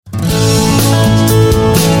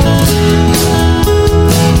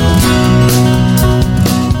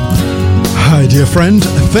friend,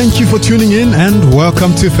 thank you for tuning in and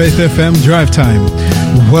welcome to Faith FM Drive Time.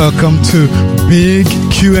 Welcome to Big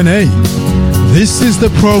Q&A. This is the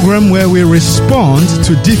program where we respond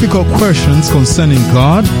to difficult questions concerning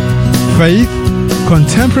God, faith,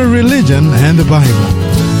 contemporary religion, and the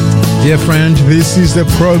Bible. Dear friend, this is the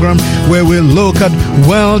program where we look at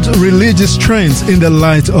world religious trends in the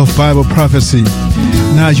light of Bible prophecy.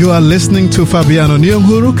 Now, you are listening to Fabiano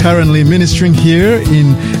currently ministering here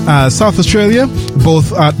in South Australia,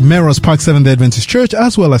 both at Melrose Park Seventh-day Adventist Church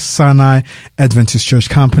as well as Sinai Adventist Church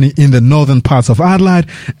Company in the northern parts of Adelaide.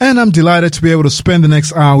 And I'm delighted to be able to spend the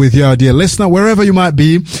next hour with you, our dear listener, wherever you might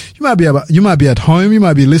be. You might be at home. You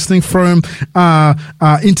might be listening from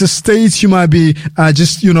interstates. You might be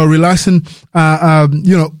just relaxing,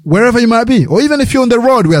 wherever you might be, or even if you're on the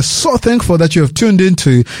road. We are so thankful that you have tuned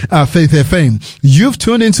into Faith FM. You've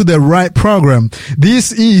tuned into the right program.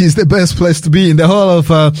 This is the best place to be in the whole of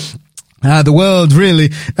the world, really,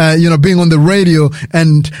 being on the radio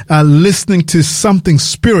and listening to something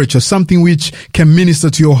spiritual, something which can minister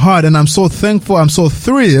to your heart. And I'm so thankful, I'm so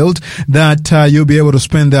thrilled that you'll be able to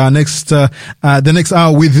spend the next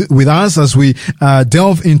hour with us as we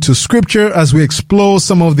delve into scripture, as we explore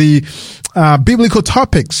some of the biblical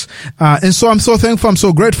topics. And so I'm so thankful, I'm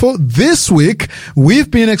so grateful. This week, we've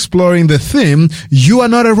been exploring the theme, You Are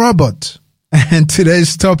Not a Robot. And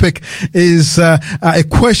today's topic is a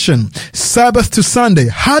question. Sabbath to Sunday.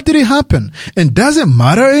 How did it happen? And does it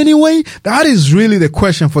matter anyway? That is really the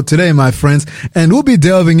question for today, my friends. And we'll be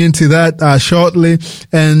delving into that shortly.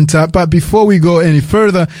 And but before we go any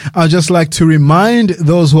further, I'd just like to remind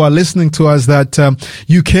those who are listening to us that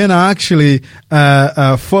you can actually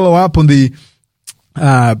follow up on the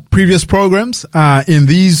previous programs in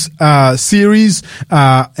these series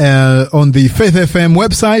on the Faith FM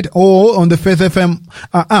website or on the Faith FM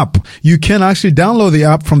app. You can actually download the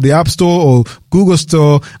app from the App Store or Google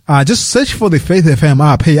Store. Just search for the Faith FM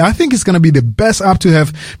app. Hey, I think it's going to be the best app to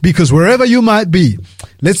have, because wherever you might be,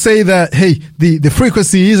 let's say that, hey, the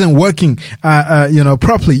frequency isn't working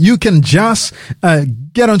properly. You can just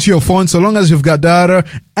get onto your phone, so long as you've got data,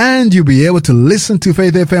 and you'll be able to listen to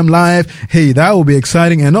Faith FM live. Hey, that will be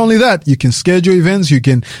exciting. And only that, you can schedule events, you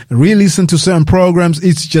can re-listen to certain programs.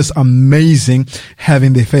 It's just amazing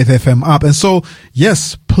having the Faith FM app. And so,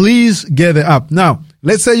 yes, please get the app. Now,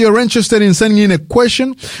 let's say you're interested in sending in a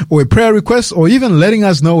question or a prayer request, or even letting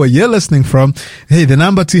us know where you're listening from. Hey, the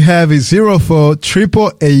number to have is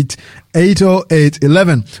 048888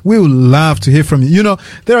 80811. We would love to hear from you. You know,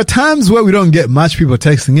 there are times where we don't get much people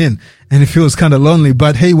texting in, and it feels kind of lonely.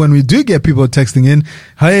 But hey, when we do get people texting in,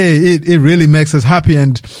 hey, it really makes us happy.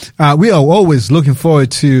 And we are always looking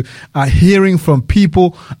forward to hearing from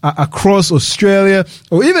people across Australia,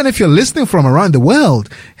 or even if you're listening from around the world.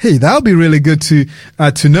 Hey, that would be really good to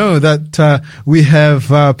know that we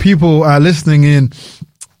have people listening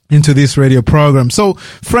into this radio program. So,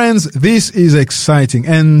 friends, this is exciting.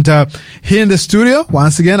 And here in the studio,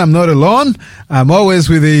 once again, I'm not alone. I'm always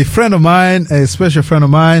with a friend of mine, a special friend of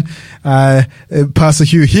mine, Pastor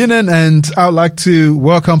Hugh. And I would like to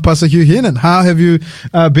welcome Pastor Hugh. How have you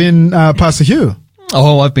been, Pastor Hugh?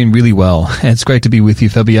 Oh, I've been really well. It's great to be with you,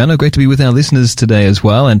 Fabiano. Great to be with our listeners today as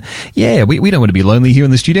well. And yeah, we don't want to be lonely here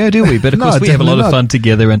in the studio, do we? But of course, we have a lot of fun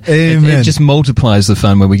together, and it just multiplies the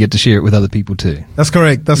fun when we get to share it with other people too. That's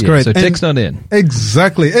correct. That's correct. So text on in.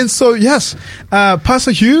 Exactly. And so, yes,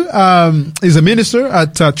 Pastor Hugh is a minister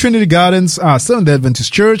at Trinity Gardens Seventh-day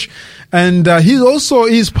Adventist Church. And he also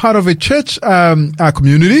is part of a church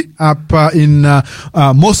community up in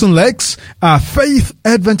Mawson Lakes Faith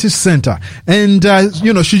Adventist Center. And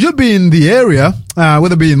should you be in the area,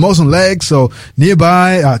 whether it be in Mawson Lakes or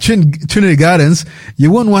nearby Trinity Gardens,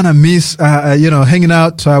 you won't want to miss hanging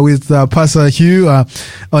out with Pastor Hugh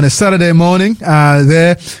on a Saturday morning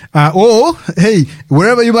there. Or hey,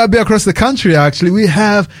 wherever you might be across the country, actually, we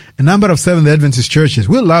have a number of Seventh-day Adventist churches.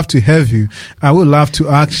 We'd love to have you. I would love to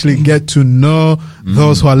actually get to know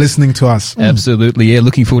those who are listening to us. Absolutely, yeah.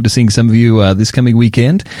 Looking forward to seeing some of you this coming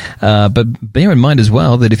weekend. But bear in mind as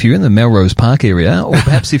well that if you're in the Melrose Park area, or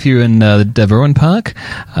perhaps if you're in the Deveron Park,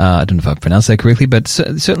 I don't know if I pronounced that correctly, but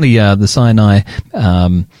certainly the Sinai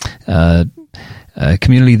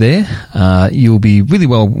community there, you'll be really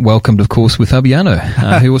well welcomed, of course, with Fabiano,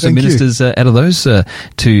 who also ministers out of those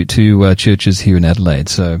two churches here in Adelaide.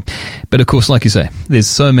 So, but of course, like you say, there's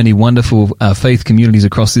so many wonderful faith communities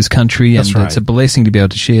across this country, and it's a blessing to be able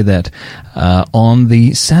to share that on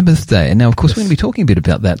the Sabbath day. And now, of course, we're going to be talking a bit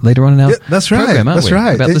about that later on in our program, aren't we?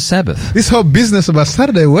 About the Sabbath. This whole business about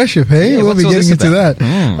Saturday worship, hey? We'll be getting into that.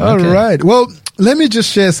 Okay. All right. Well, let me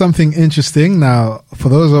just share something interesting. Now, for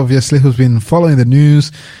those obviously who've been following the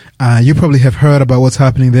news, you probably have heard about what's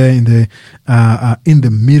happening there in the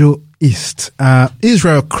Middle East.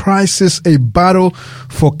 Israel crisis, a battle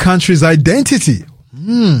for country's identity.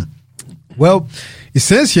 Well, it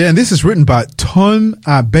says here, and this is written by Tom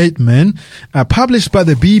Bateman, published by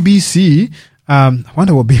the BBC. I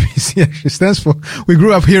wonder what BBC actually stands for. We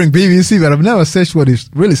grew up hearing BBC, but I've never searched what it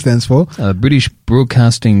really stands for. British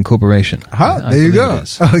Broadcasting Corporation. There you go.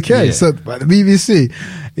 Okay, yeah. So by the BBC.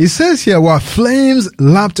 It says here, while flames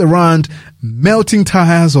lapped around melting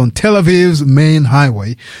tires on Tel Aviv's main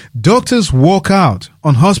highway, doctors walk out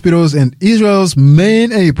on hospitals and Israel's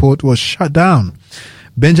main airport was shut down.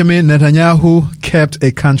 Benjamin Netanyahu kept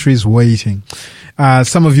a country's waiting.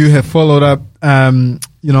 Some of you have followed up, on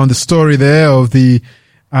the story there of the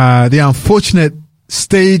unfortunate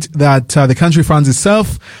state that the country finds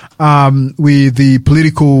itself with the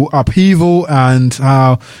political upheaval, and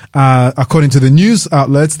how, according to the news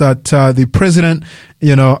outlets, that the president,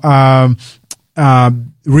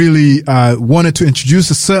 really wanted to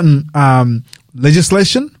introduce a certain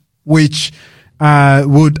legislation which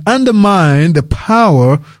would undermine the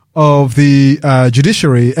power of the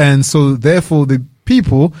judiciary, and so therefore the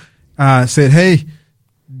people said, "Hey,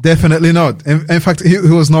 definitely not." In fact, he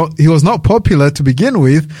was not popular to begin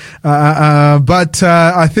with, but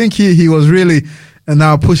I think he was really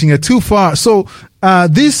now pushing it too far. So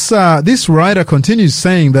this writer continues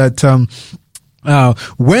saying that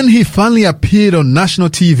when he finally appeared on national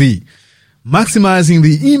TV, maximizing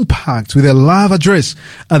the impact with a live address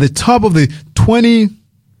at the top of the 2000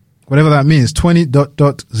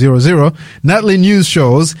 nightly news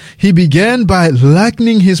shows, he began by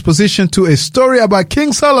likening his position to a story about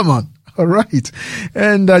King Solomon. All right.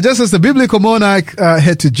 And just as the biblical monarch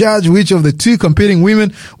had to judge which of the two competing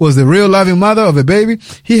women was the real loving mother of a baby,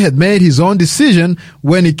 he had made his own decision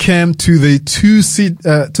when it came to the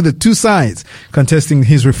two sides contesting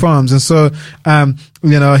his reforms. And so,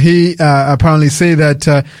 he apparently say that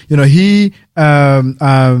he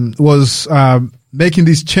was making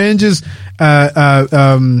these changes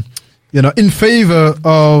in favor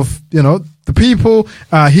of the people.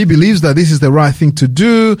 He believes that this is the right thing to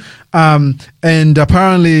do, and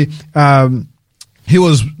apparently he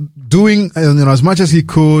was doing as much as he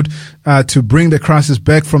could to bring the crisis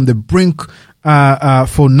back from the brink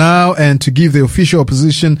for now, and to give the official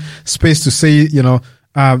opposition space to say to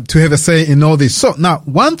have a say in all this. So now,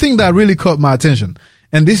 one thing that really caught my attention,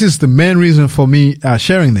 and this is the main reason for me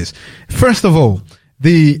sharing this. First of all,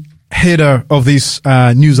 the header of this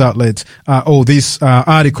news outlet, or this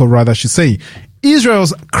article rather, I should say,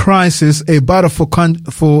 Israel's crisis, a battle for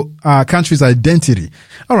country's identity.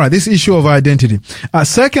 All right, this issue of identity.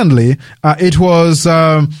 Secondly, it was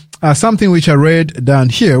something which I read down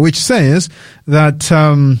here, which says that.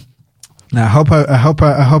 Now, I hope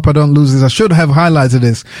I don't lose this. I should have highlighted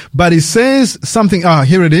this, but it says something.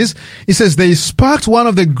 Here it is. It says they sparked one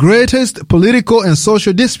of the greatest political and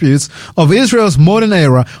social disputes of Israel's modern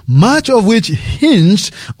era, much of which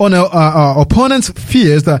hinged on our opponent's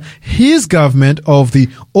fears that his government of the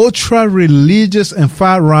ultra-religious and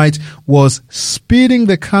far-right was speeding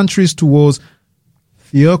the countries towards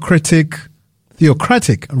theocratic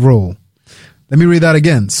rule. Let me read that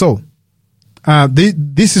again. So,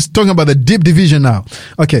 this is talking about the deep division now.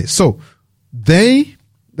 Okay, so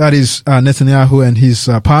that is Netanyahu and his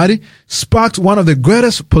party, sparked one of the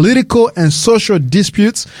greatest political and social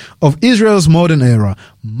disputes of Israel's modern era,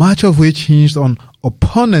 much of which hinged on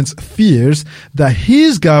opponents' fears that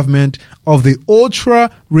his government of the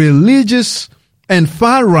ultra-religious and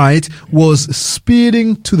far-right was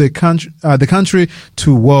speeding to the country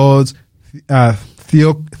towards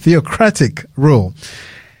theocratic rule.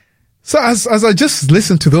 So as I just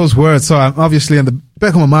listened to those words, so I'm obviously in the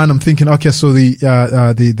back of my mind, I'm thinking, okay, so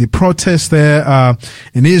the protests there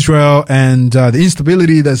in Israel, and the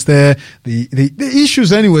instability that's there, the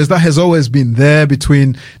issues anyways that has always been there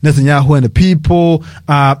between Netanyahu and the people,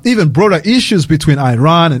 even broader issues between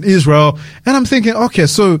Iran and Israel. And I'm thinking, okay,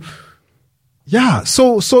 so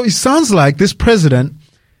it sounds like this president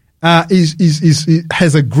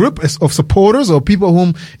has a group of supporters or people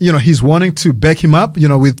whom, he's wanting to back him up,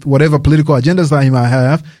 with whatever political agendas that he might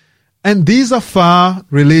have. And these are far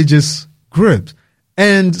religious groups.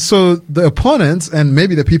 And so the opponents, and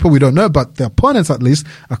maybe the people we don't know, but the opponents at least,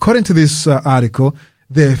 according to this article,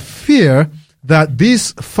 they fear that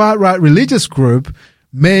this far-right religious group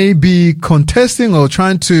may be contesting or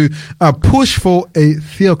trying to push for a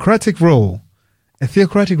theocratic role. A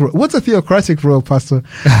theocratic rule. What's a theocratic rule, Pastor?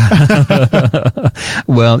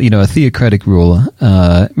 Well, a theocratic rule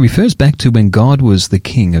refers back to when God was the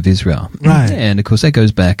king of Israel. Right. And, of course, that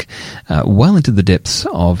goes back well into the depths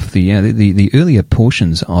of the earlier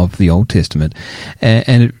portions of the Old Testament.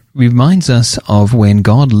 And it reminds us of when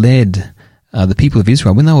God led the people of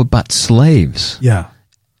Israel, when they were but slaves. Yeah.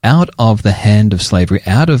 Out of the hand of slavery,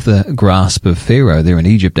 out of the grasp of Pharaoh there in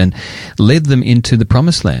Egypt, and led them into the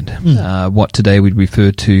promised land, what today we'd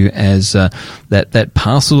refer to as that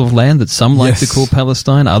parcel of land that some like to call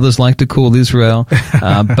Palestine, others like to call Israel.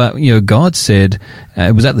 But God said,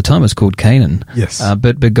 it was at the time it was called Canaan. Yes.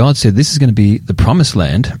 But God said this is going to be the promised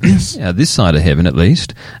land, this side of heaven at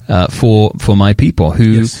least, for my people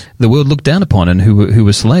who the world looked down upon and who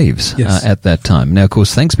were slaves at that time. Now, of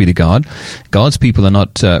course, thanks be to God, God's people are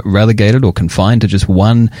not relegated or confined to just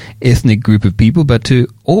one ethnic group of people, but to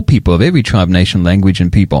all people of every tribe, nation, language, and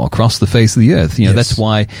people across the face of the earth. That's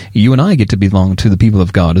why you and I get to belong to the people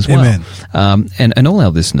of God as well. And all our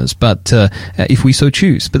listeners, but if we so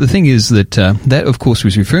choose. But the thing is that that, of course,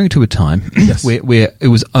 was referring to a time where it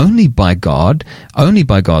was only by God, only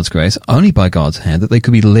by God's grace, only by God's hand that they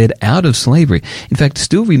could be led out of slavery. In fact,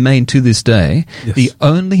 still remain to this day the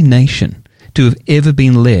only nation to have ever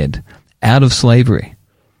been led out of slavery.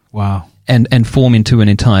 Wow. And form into an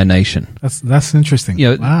entire nation. That's interesting.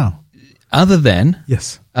 Wow. Other than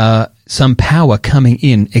some power coming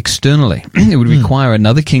in externally. It would require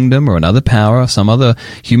another kingdom or another power, some other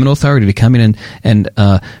human authority to come in and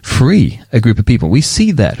free a group of people. We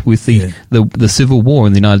see that with the Civil War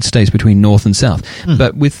in the United States between North and South.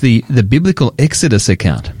 But with the biblical Exodus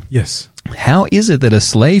account, how is it that a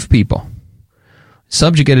slave people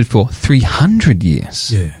subjugated for 300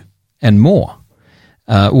 years and more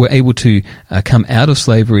were able to come out of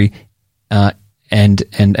slavery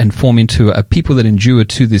and form into a people that endure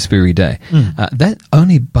to this very day. That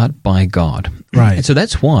only but by God. Right. And so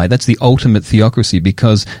that's the ultimate theocracy,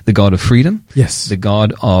 because the God of freedom, the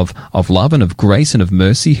God of love and of grace and of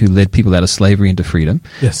mercy, who led people out of slavery into freedom,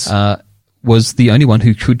 was the only one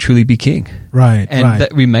who could truly be king. Right. And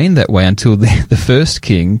that remained that way until the first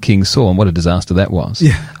king, King Saul, and what a disaster that was.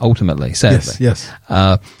 Ultimately, sadly.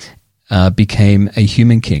 Became a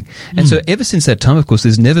human king. And so ever since that time, of course,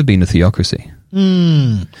 there's never been a theocracy.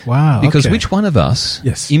 Wow. Because which one of us,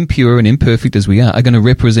 impure and imperfect as we are going to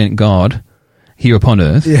represent God here upon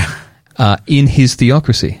earth in his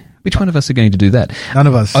theocracy? Which one of us are going to do that? None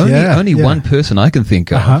of us. Only one person I can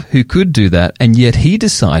think of who could do that, and yet he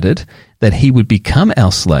decided that he would become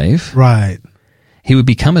our slave. Right. He would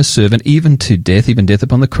become a servant even to death, even death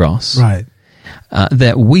upon the cross. Right.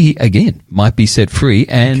 That we, again, might be set free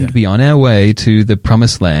and be on our way to the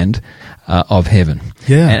promised land of heaven.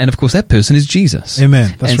 And of course, that person is Jesus.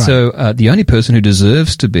 Amen. That's right. So the only person who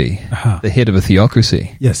deserves to be the head of a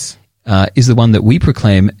theocracy is the one that we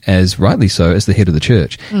proclaim as, rightly so, as the head of the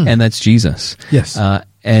church, and that's Jesus. So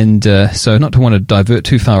not to want to divert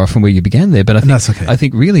too far off from where you began there, but I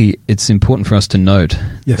think really it's important for us to note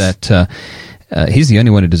that he's the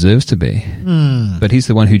only one who deserves to be, but he's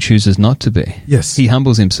the one who chooses not to be. He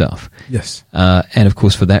humbles himself. And of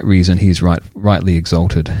course, for that reason, he's rightly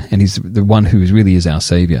exalted, and he's the one who really is our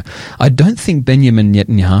Savior. I don't think Benjamin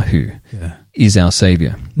Netanyahu is our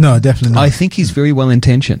Savior. No, definitely not. I think he's very well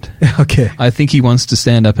intentioned. Okay. I think he wants to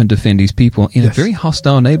stand up and defend his people in a very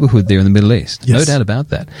hostile neighborhood there in the Middle East. No doubt about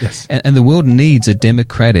that. And the world needs a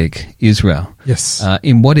democratic Israel.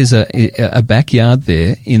 In what is a backyard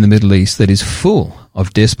there in the Middle East that is full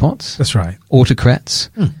of despots. That's right. Autocrats.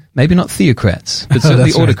 Maybe not theocrats, but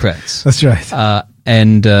certainly autocrats. That's right.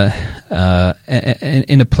 And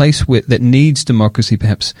in a place that needs democracy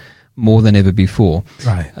perhaps more than ever before.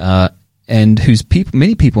 Right. And whose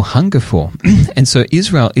many people hunger for. And so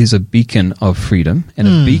Israel is a beacon of freedom and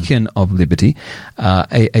a beacon of liberty,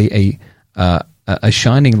 a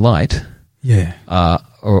shining light,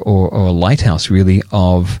 or a lighthouse really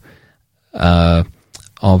of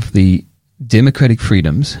the democratic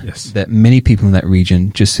freedoms that many people in that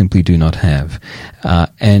region just simply do not have,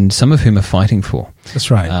 and some of whom are fighting for.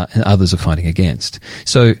 That's right. And others are fighting against.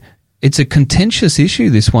 So it's a contentious issue,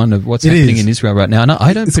 this one, of what's happening in Israel right now. And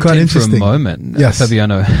I don't pretend for a moment,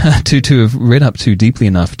 Fabiano, to have read up too deeply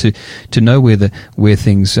enough to know where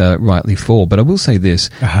things rightly fall. But I will say this,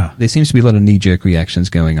 there seems to be a lot of knee-jerk reactions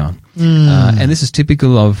going on. And this is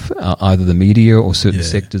typical of either the media or certain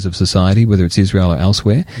sectors of society, whether it's Israel or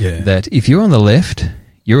elsewhere, that if you're on the left,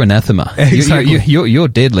 you're anathema. Exactly. You're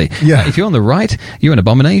deadly. Yeah. If you're on the right, you're an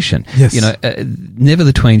abomination. Yes. Never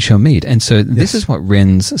the twain shall meet. And so this is what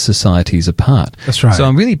rends societies apart. That's right. So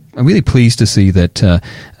I'm really pleased to see that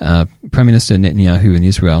Prime Minister Netanyahu in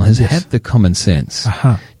Israel has had the common sense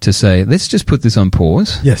to say, let's just put this on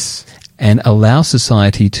pause. Yes. And allow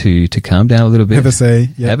society to calm down a little bit. Have a say.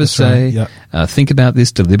 Yeah, have a say. Right. Yeah. Think about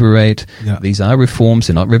this, deliberate. Yeah. These are reforms,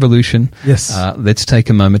 they're not revolution. Yes. Let's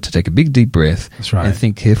take a moment to take a big, deep breath. That's right. And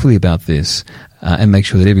think carefully about this and make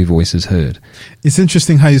sure that every voice is heard. It's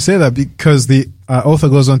interesting how you say that, because the author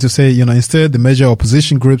goes on to say, instead the major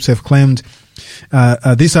opposition groups have claimed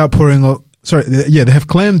this outpouring of, they have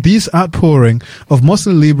claimed this outpouring of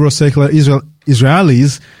mostly liberal secular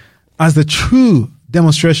Israelis as the true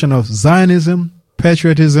demonstration of Zionism,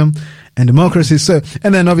 patriotism, and democracy. So,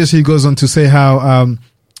 and then obviously he goes on to say how,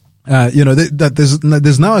 that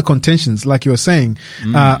there's now a contention, like you were saying.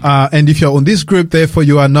 And if you're on this group, therefore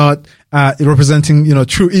you are not, representing,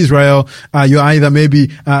 true Israel. You either maybe,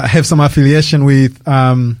 have some affiliation with,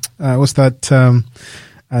 what's that,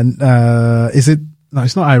 is it, no,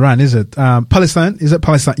 it's not Iran, is it? Palestine? Is it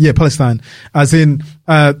Palestine? Yeah, Palestine. As in,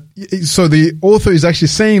 so the author is actually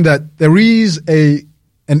saying that there is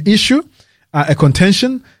an issue, a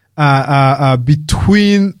contention,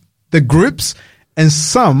 between the groups, and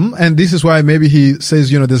some, and this is why maybe he says,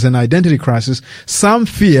 there's an identity crisis. Some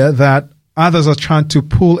fear that others are trying to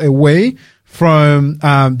pull away from,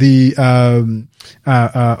 or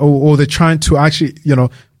they're trying to actually,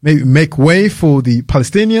 maybe make way for the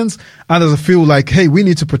Palestinians. Others feel like, hey, we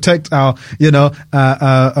need to protect our,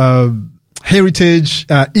 heritage,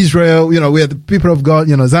 Israel, we are the people of God,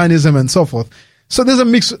 Zionism and so forth. So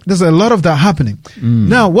there's a lot of that happening.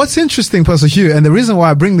 Now, what's interesting, Pastor Hugh, and the reason why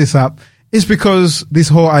I bring this up is because this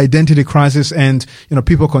whole identity crisis and,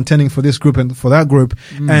 people contending for this group and for that group,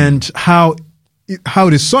 and how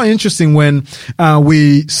it is so interesting when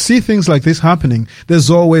we see things like this happening. There's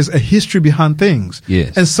always a history behind things.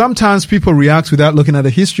 Yes. And sometimes people react without looking at the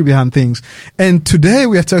history behind things. And today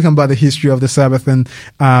we are talking about the history of the Sabbath. And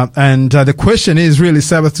the question is really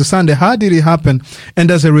Sabbath to Sunday. How did it happen? And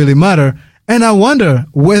does it really matter? And I wonder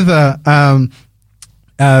whether,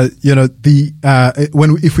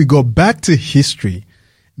 if we go back to history,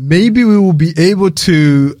 maybe we will be able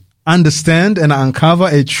to understand and uncover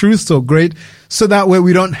a truth so great, so that way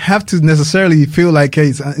we don't have to necessarily feel like, hey,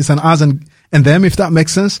 it's an us and them, if that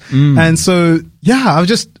makes sense. And so, I've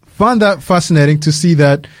just found that fascinating to see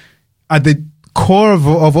that at the core of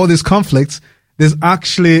all these conflicts, there's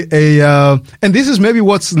actually and this is maybe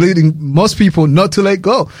what's leading most people not to let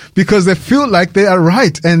go, because they feel like they are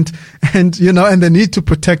right and they need to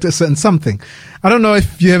protect a certain something. I don't know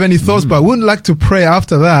if you have any thoughts, but I wouldn't like to pray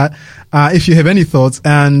after that, if you have any thoughts,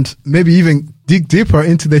 and maybe even dig deeper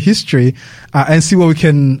into the history, and see what we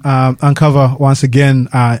can, uncover once again,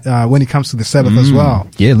 when it comes to the Sabbath as well.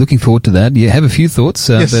 Yeah, looking forward to that. Yeah, have a few thoughts,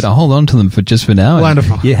 Yes. but I'll hold on to them for now.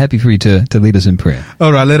 Wonderful. And, happy for you to lead us in prayer.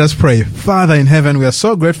 All right, let us pray. Father in heaven, we are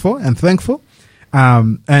so grateful and thankful.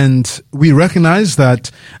 And we recognize that,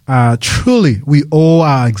 truly we owe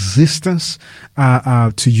our existence,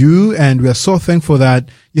 to you. And we are so thankful that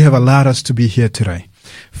you have allowed us to be here today.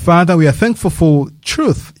 Father, we are thankful for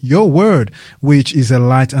truth, your word, which is a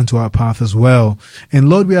light unto our path as well. And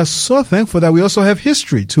Lord, we are so thankful that we also have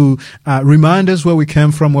history to remind us where we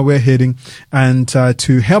came from, where we're heading, and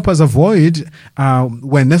to help us avoid,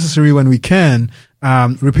 when necessary, when we can,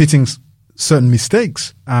 repeating certain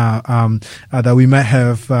mistakes that we might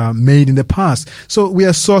have made in the past. So we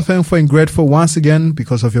are so thankful and grateful once again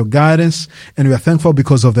because of your guidance, and we are thankful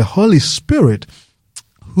because of the Holy Spirit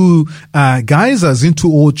who guides us into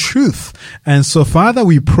all truth. And so, Father,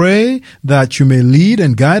 we pray that you may lead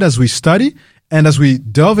and guide as we study and as we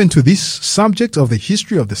delve into this subject of the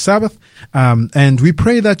history of the Sabbath. And we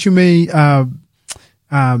pray that you may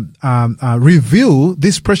reveal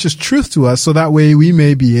this precious truth to us, so that way we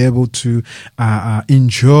may be able to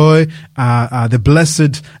enjoy the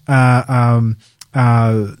blessed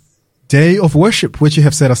day of worship which you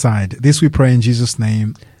have set aside. This we pray in Jesus'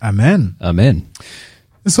 name. Amen. Amen.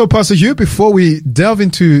 So, Pastor Hugh, before we delve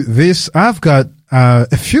into this, I've got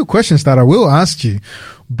a few questions that I will ask you.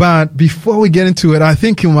 But before we get into it, I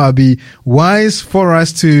think it might be wise for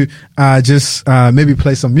us to just maybe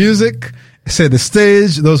play some music, set the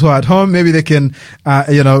stage. Those who are at home, maybe they can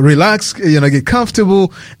relax, get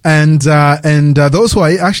comfortable, and those who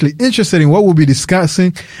are actually interested in what we'll be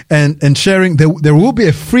discussing and sharing, there will be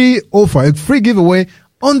a free offer, a free giveaway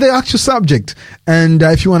on the actual subject. And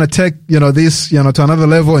if you want to take, this, to another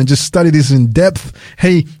level and just study this in depth,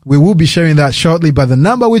 hey, we will be sharing that shortly. But the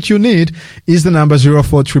number which you need is the number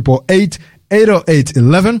 0488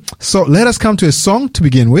 80811. So let us come to a song to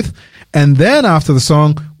begin with. And then after the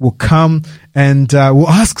song, we'll come and we'll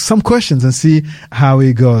ask some questions and see how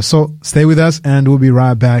it goes. So stay with us and we'll be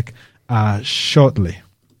right back shortly.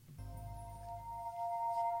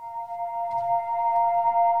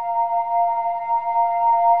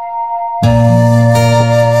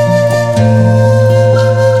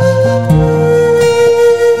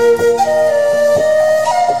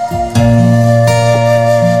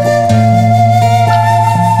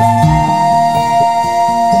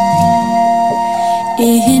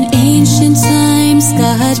 In ancient times,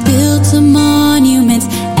 God built a monument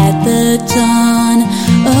at the dawn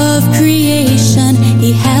of creation.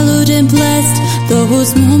 He hallowed and blessed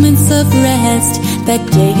those moments of rest, that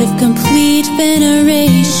day of complete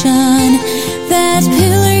veneration. That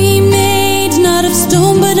pillar He made, not of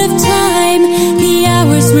stone but of time. The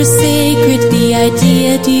hours were sacred, the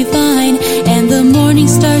idea divine, and the morning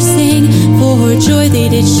stars sang, for joy they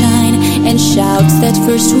did shine, and shouts that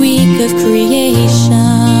first week of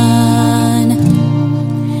creation.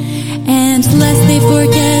 And lest they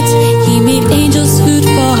forget, He made angels who'd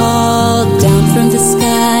fall down from the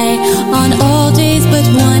sky on all days but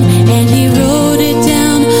one, and He wrote it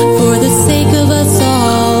down for the sake of us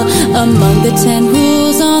all among the 10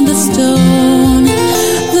 rules on the stone.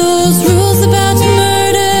 Those rules about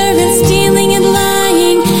murder and stealing and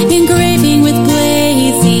lying, engraving with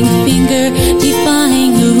blazing finger,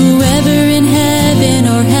 defying whoever in heaven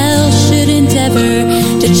or hell should endeavor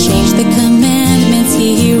to change the commandments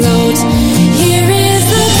He wrote. Here is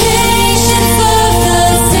the patience of the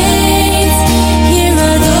saints. Here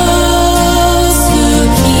are those who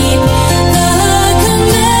keep the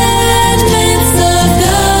commandments of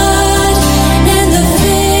God and the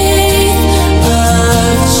faith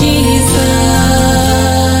of Jesus.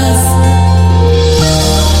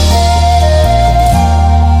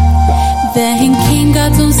 Then came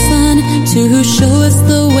God's own Son to show us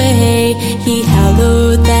the way. He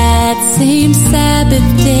hallowed that same Sabbath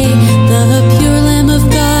day, the pure Lamb of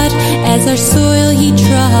God, as our soil He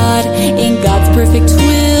trod. In God's perfect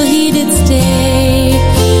will He did stay,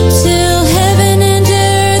 till heaven and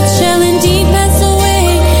earth shall indeed pass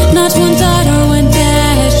away. Not one dot or one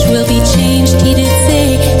dash will be changed, He did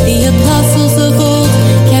say. The apostles of old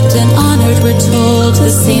kept and honored, we're told, the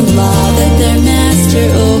same law that their master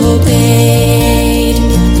obeyed.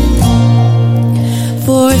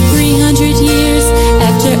 For 300 years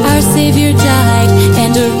after our Savior died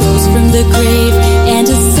and arose from the grave and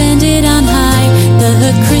ascended on high,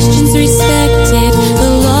 the Christians respected the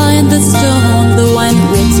law and the stone, the one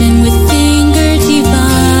written with finger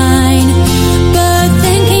divine. But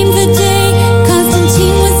then came the day,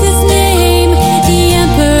 Constantine was his name, the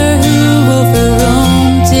emperor who over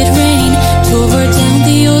Rome did reign, tore down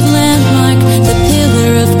the old landmark, the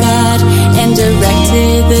pillar of God, and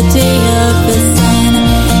erected the day of the sun.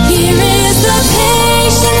 Here is the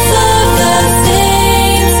patience of the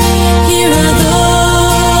saints. Here are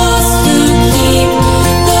those who keep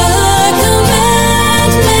the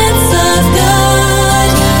commandments of God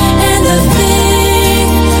and the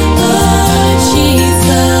faith of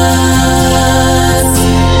Jesus.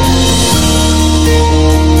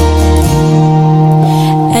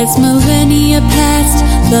 As millennia passed,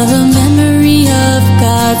 the memory of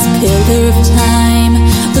God's pillar of time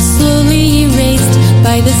was slowly erased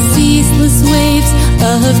by the ceaseless waves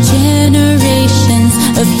of generations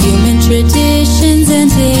of human traditions and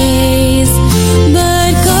days.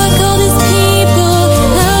 But God called His people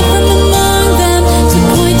out from among them to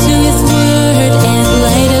point to His word and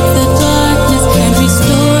light up the darkness and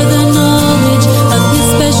restore the knowledge of His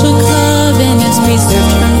special covenant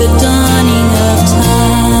preserved from the dawning of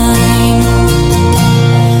time.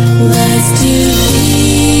 Lest you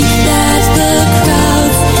think that the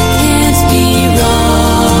crowds can't be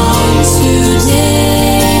wrong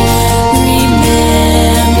today,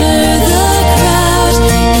 remember the crowd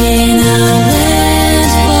in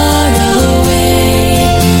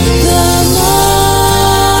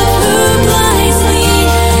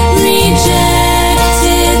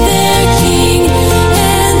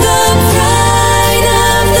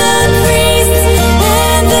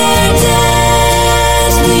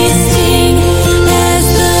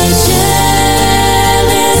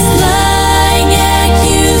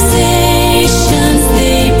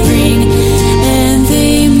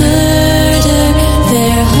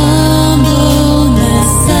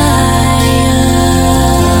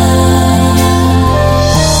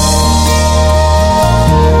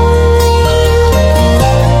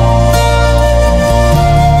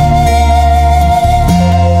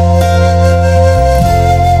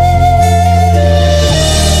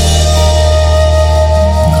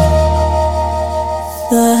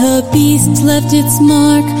left its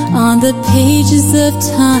mark on the pages of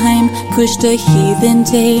time, pushed a heathen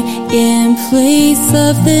day in place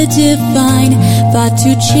of the divine, thought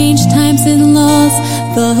to change times and laws,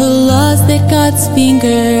 the laws that God's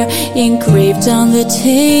finger engraved on the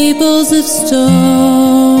tables of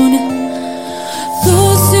stone.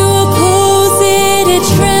 Those who oppose it, it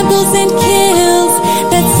tramples and kills,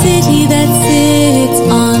 that city that sits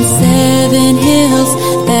on 7 hills,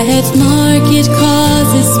 that market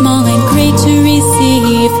causes small and great to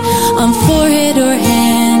receive, on forehead or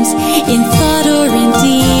hand, in thought or in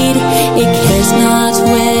deed. It cares not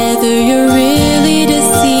whether you're really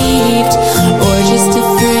deceived or just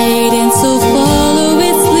afraid, and so follow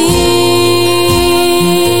its lead.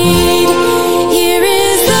 Here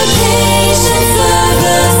is the patience of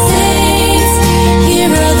the saints.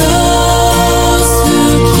 Here are those who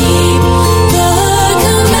keep the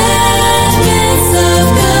commandments of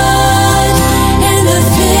God and the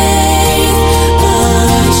faith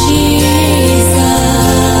of Jesus.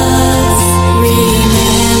 Remember, keep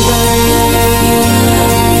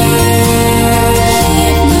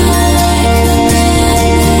my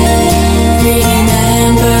commandments.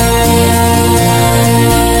 Remember,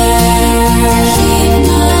 keep my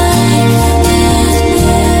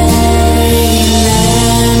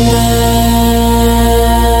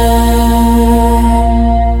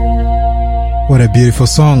What a beautiful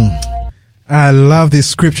song. I love these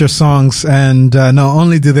scripture songs, and not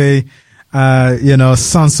only do they,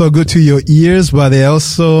 sound so good to your ears, but they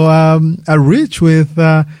also are rich with,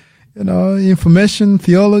 information,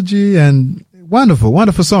 theology, and wonderful,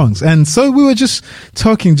 wonderful songs. And so we were just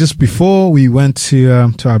talking just before we went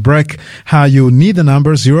to our break, how you need the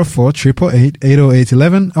number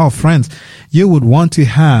 04-888-808-11. Oh, friends, you would want to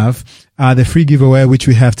have the free giveaway which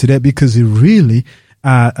we have today, because it really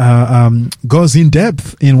goes in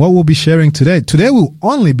depth in what we'll be sharing today. Today we'll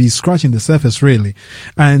only be scratching the surface, really.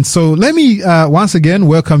 And so let me once again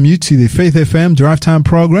welcome you to the Faith FM Drive Time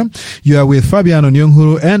program. You are with Fabiano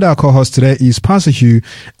Nyonghuru, and our co-host today is Pastor Hugh,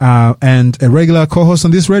 and a regular co-host on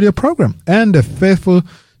this radio program, and a faithful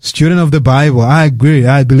student of the Bible. I agree.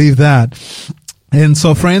 I believe that. And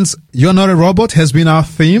so, friends, you're not a robot has been our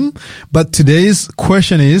theme, but today's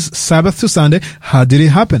question is Sabbath to Sunday. How did it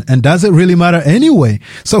happen? And does it really matter anyway?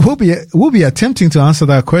 So we'll be attempting to answer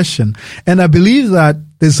that question. And I believe that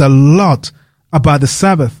there's a lot about the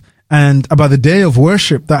Sabbath and about the day of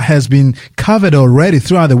worship that has been covered already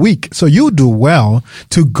throughout the week. So you do well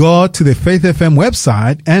to go to the Faith FM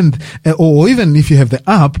website, and or even if you have the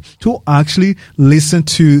app, to actually listen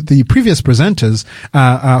to the previous presenters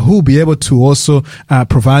who will be able to also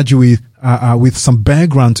provide you with some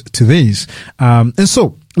background to this. And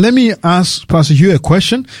so let me ask Pastor Hugh a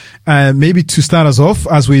question, maybe to start us off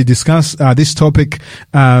as we discuss this topic,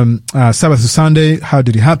 Sabbath to Sunday. How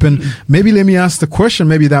did it happen? Maybe let me ask the question,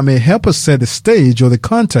 maybe that may help us set the stage or the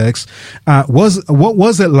context. What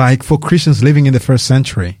was it like for Christians living in the first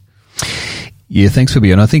century? Yeah, thanks,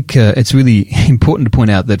 Fabiano. I think it's really important to point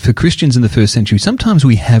out that for Christians in the first century, sometimes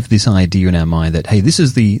we have this idea in our mind that, hey, this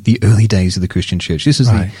is the early days of the Christian church. This is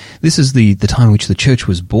the time in which the church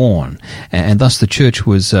was born, and thus the church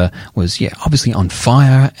was obviously on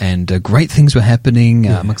fire, and great things were happening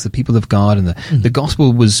amongst the people of God, and the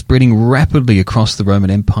gospel was spreading rapidly across the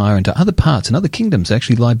Roman Empire into other parts, and other kingdoms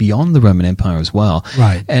actually lie beyond the Roman Empire as well.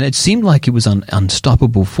 Right. And it seemed like it was an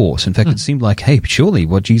unstoppable force. In fact, it seemed like, hey, surely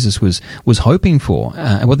what Jesus was hoping for,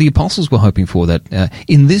 what the apostles were hoping for, that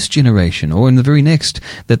in this generation or in the very next,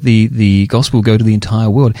 that the gospel will go to the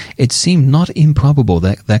entire world. It seemed not improbable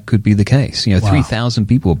that could be the case. 3,000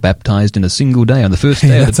 people baptized in a single day on the first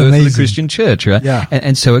day of the birth of the Christian church, right? Yeah.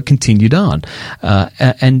 And so it continued on.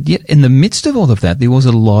 And yet in the midst of all of that, there was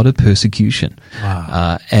a lot of persecution.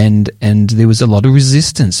 Wow. And there was a lot of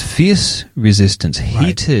resistance, fierce resistance,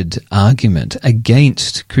 heated argument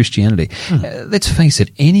against Christianity. Let's face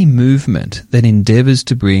it, any movement that endeavors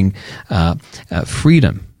to bring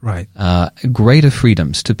freedom, greater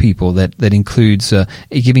freedoms to people, that includes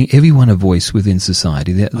giving everyone a voice within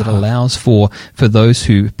society, that allows for those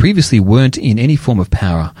who previously weren't in any form of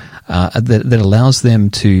power, that allows them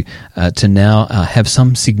to now have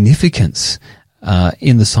some significance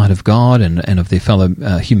in the sight of God and of their fellow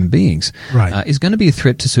human beings, is going to be a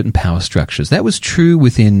threat to certain power structures. That was true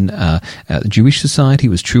within Jewish society. It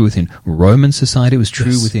was true within Roman society. It was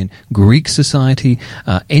true within Greek society.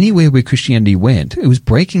 Anywhere where Christianity went, it was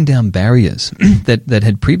breaking down barriers that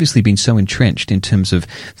had previously been so entrenched in terms of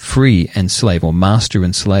free and slave, or master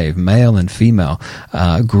and slave, male and female,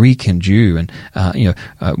 Greek and Jew, and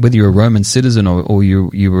whether you're a Roman citizen or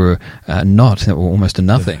you were not, or almost a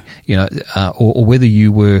nothing, or whether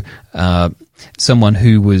you were someone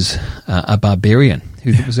who was a barbarian,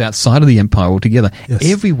 who was outside of the empire altogether. Yes.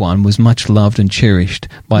 Everyone was much loved and cherished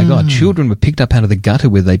by God. Children were picked up out of the gutter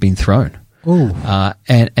where they'd been thrown.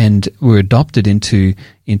 And were adopted into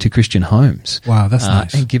Christian homes. Wow, that's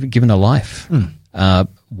nice. And given a life.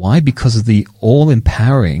 Why? Because of the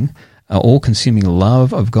all-empowering, all-consuming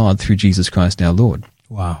love of God through Jesus Christ our Lord.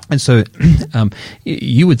 Wow. And so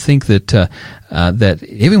you would think that that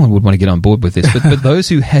everyone would want to get on board with this, but those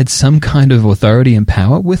who had some kind of authority and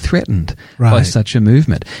power were threatened by such a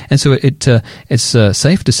movement. And so it's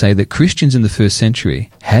safe to say that Christians in the first century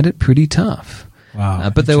had it pretty tough. Wow.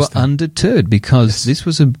 But they were undeterred because this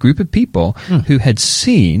was a group of people who had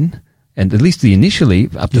seen, and at least initially,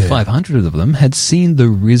 up to 500 of them, had seen the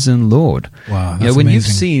risen Lord. Wow, that's when amazing. you've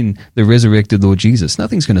seen the resurrected Lord Jesus,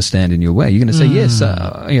 nothing's going to stand in your way. You're going to say, yes,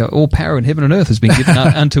 all power in heaven and earth has been given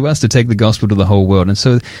unto us to take the gospel to the whole world. And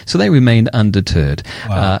so they remained undeterred.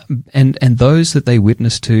 Wow. And those that they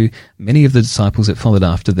witnessed to, many of the disciples that followed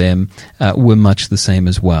after them, were much the same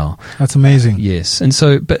as well. That's amazing. Yes. And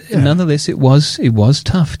so, but nonetheless, it was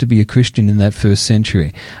tough to be a Christian in that first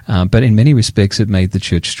century. But in many respects, it made the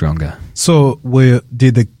church stronger. So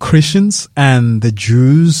did the Christians and the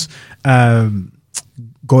Jews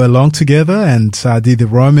go along together, and did the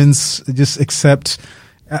Romans just accept?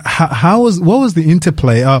 What was the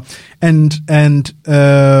interplay? And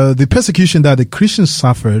the persecution that the Christians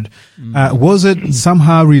suffered, was it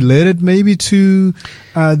somehow related maybe to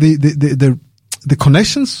the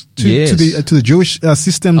connections to the Jewish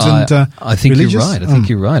systems and I think religious? You're right. I think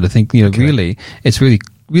you're right. I think really it's really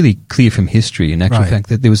clear from history, in actual fact,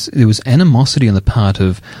 that there was animosity on the part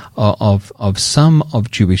of some of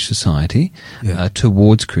Jewish society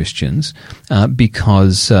towards Christians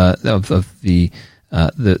because of the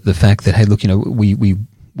fact that, hey, look,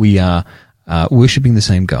 we are worshipping the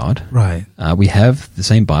same God. Right. We have the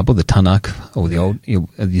same Bible, the Tanakh, or the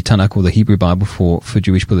Tanakh, or the Hebrew Bible for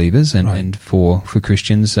Jewish believers, and for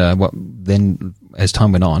Christians, what then, as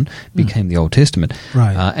time went on, became the Old Testament.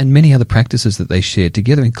 Right. And many other practices that they shared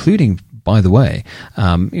together, including, by the way,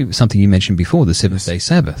 something you mentioned before, the seventh-day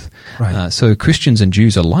Sabbath. Right. So Christians and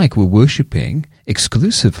Jews alike were worshipping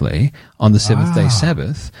exclusively on the seventh-day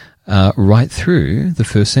Sabbath, right through the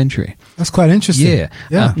first century. That's quite interesting.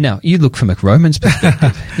 Yeah. Now, you look from a Roman's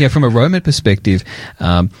perspective. From a Roman perspective,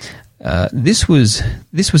 this was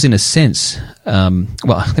in a sense, let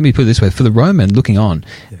me put it this way. For the Roman looking on,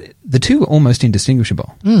 the two were almost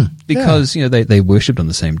indistinguishable because, they worshipped on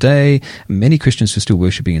the same day. Many Christians were still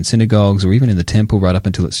worshipping in synagogues or even in the temple right up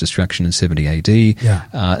until its destruction in 70 AD.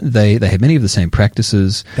 Yeah. They had many of the same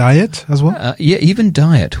practices. Diet as well? Even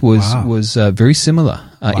diet was very similar.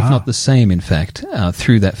 If not the same, in fact,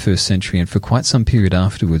 through that first century and for quite some period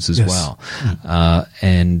afterwards as well.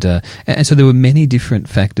 And so there were many different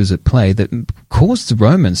factors at play that caused the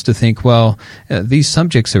Romans to think, well, these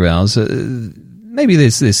subjects are ours. Maybe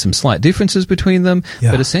there's some slight differences between them,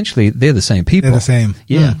 but essentially they're the same people. They're the same.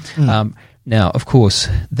 Yeah. Now, of course,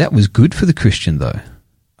 that was good for the Christian, though,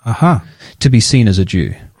 to be seen as a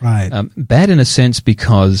Jew. Right. Bad in a sense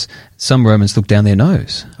because some Romans looked down their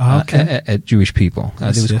nose at Jewish people. There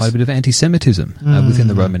was quite a bit of anti-Semitism within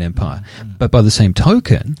the Roman Empire. But by the same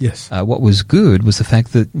token, what was good was the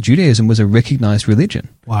fact that Judaism was a recognized religion.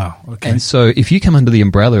 Wow. Okay. And so if you come under the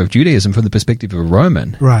umbrella of Judaism from the perspective of a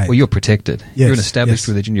Roman, well, you're protected. You're an established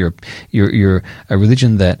religion. You're a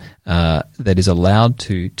religion that is allowed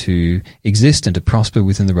to exist and to prosper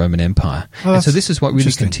within the Roman Empire. And so this is what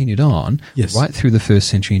really continued on right through the first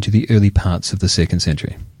century into the early parts of the second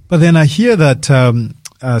century. But then I hear that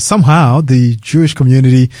somehow the Jewish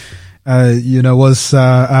community, was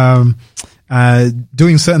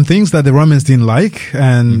doing certain things that the Romans didn't like,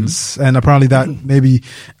 and apparently that maybe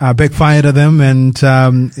backfired at them, and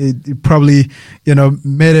it probably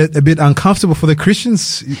made it a bit uncomfortable for the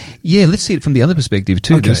Christians. Yeah, let's see it from the other perspective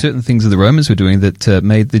too. There are certain things that the Romans were doing that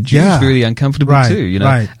made the Jews really uncomfortable too.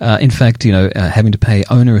 In fact, having to pay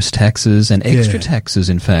onerous taxes and extra taxes,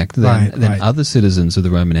 in fact, than other citizens of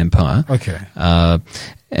the Roman Empire. Okay.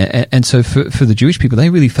 And so for the Jewish people, they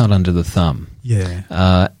really felt under the thumb.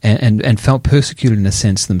 And felt persecuted in a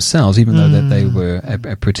sense themselves, even though that they were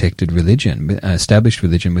a protected religion, established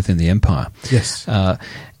religion within the empire. Yes.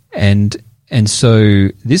 And so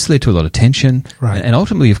this led to a lot of tension. Right. And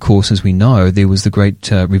ultimately, of course, as we know, there was the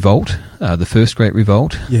Great Revolt, the First Great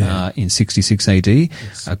Revolt in 66 AD.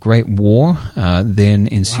 A great war then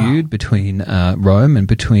ensued between Rome and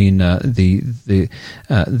between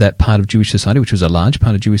that part of Jewish society, which was a large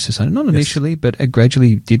part of Jewish society. Not initially, but it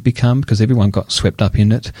gradually did become, because everyone got swept up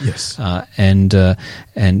in it. Yes. And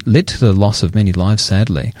led to the loss of many lives,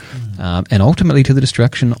 sadly. and ultimately to the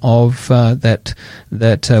destruction of that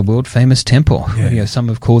world famous temple. Yeah. Some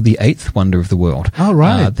have called the eighth wonder of the world. Oh,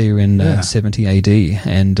 right. There in 70 AD,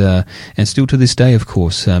 and still to this day, of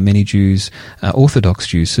course, many Jews, Orthodox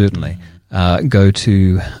Jews certainly, go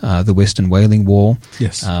to the Western Wailing Wall.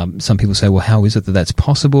 Yes. Some people say, well, how is it that that's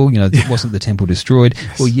possible? Wasn't the temple destroyed?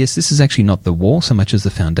 Yes. Well, yes, this is actually not the wall so much as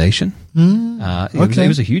the foundation. It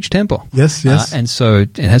was a huge temple. Yes. And so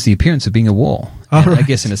it has the appearance of being a wall. Right. I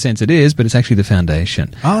guess in a sense it is, but it's actually the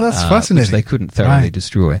foundation. Oh, that's fascinating. Which they couldn't thoroughly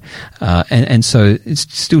destroy. And so it's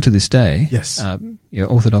still to this day. Yes.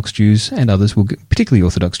 Orthodox Jews and others particularly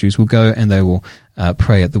Orthodox Jews will go and they will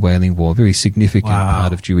pray at the Wailing Wall, a very significant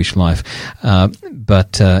part of Jewish life.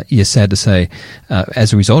 But sad to say,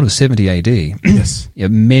 as a result of 70 AD, yes.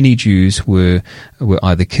 Many Jews were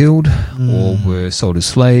either killed or were sold as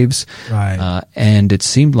slaves. Right. And it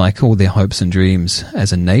seemed like all their hopes and dreams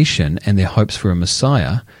as a nation and their hopes for a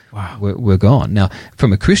Messiah were gone. Now,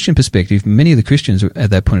 from a Christian perspective, many of the Christians at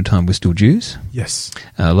that point in time were still Jews. Yes.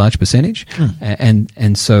 A large percentage.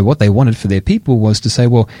 And so what they wanted for their people was to say,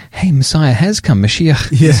 well, hey, Messiah has come.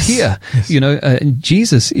 Mashiach is here. Yes.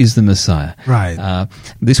 Jesus is the Messiah. Right.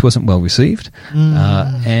 This wasn't well received.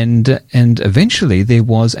 And eventually there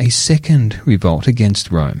was a second revolt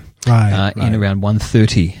against Rome. Right. In around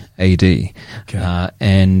 130 AD. Okay.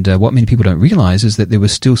 And what many people don't realize is that there were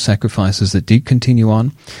still sacrifices that did continue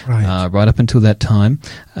on right up until that time,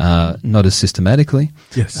 not as systematically.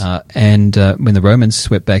 Yes. And when the Romans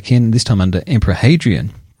swept back in, this time under Emperor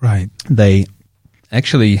Hadrian, they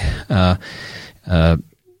actually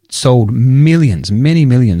sold many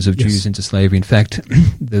millions of Jews into slavery. In fact,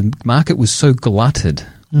 the market was so glutted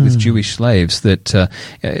with Jewish slaves that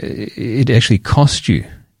it actually cost you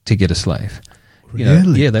to get a slave.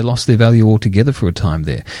 Really? They lost their value altogether for a time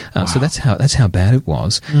there. So that's how bad it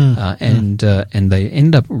was. And they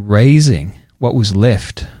end up razing what was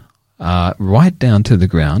left right down to the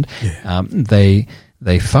ground. Yeah.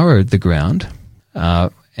 They furrowed the ground.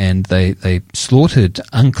 And they slaughtered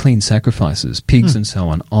unclean sacrifices, pigs and so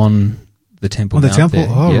on the temple. On the temple?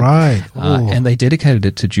 Right. And they dedicated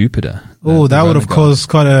it to Jupiter. That would have caused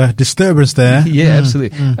quite a disturbance there. Yeah,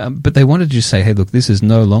 absolutely. But they wanted to just say, hey, look, this is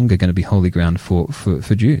no longer going to be holy ground for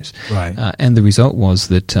Jews. Right. And the result was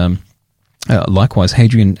that likewise,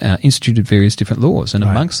 Hadrian instituted various different laws, and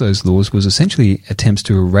amongst those laws was essentially attempts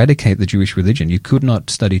to eradicate the Jewish religion. You could not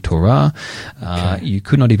study Torah. You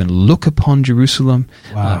could not even look upon Jerusalem.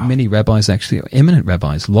 Many rabbis, actually eminent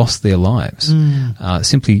rabbis, lost their lives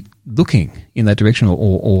simply looking in that direction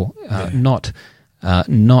or not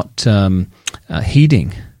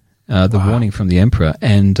heeding the warning from the emperor,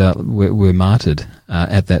 and were martyred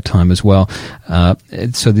at that time as well.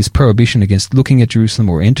 So this prohibition against looking at Jerusalem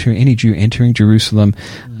or any Jew entering Jerusalem,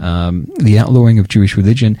 the outlawing of Jewish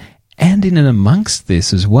religion, and in and amongst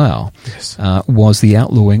this as well was the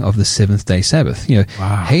outlawing of the seventh-day Sabbath.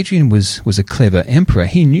 Hadrian was a clever emperor.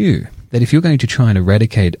 He knew that if you're going to try and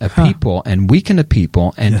eradicate a people and weaken a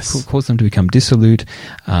people and cause them to become dissolute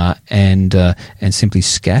and simply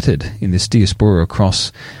scattered in this diaspora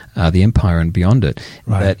across the empire and beyond it,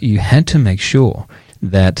 that you had to make sure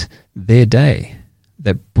that their day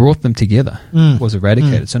that brought them together was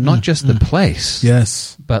eradicated. So not just the place,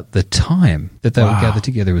 but the time that they would gather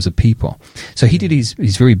together as a people. So he did his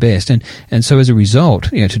very best. And so as a result,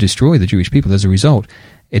 to destroy the Jewish people, as a result,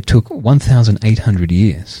 it took 1,800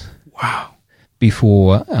 years.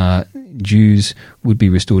 Before Jews would be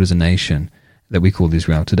restored as a nation that we call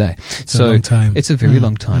Israel today. It's a long time. It's a very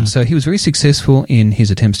long time. So he was very successful in his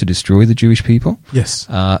attempts to destroy the Jewish people. Yes.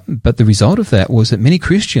 But the result of that was that many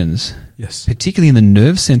Christians, particularly in the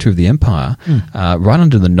nerve center of the empire, right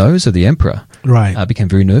under the nose of the emperor, became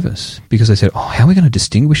very nervous because they said, how are we going to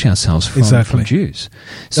distinguish ourselves from Jews?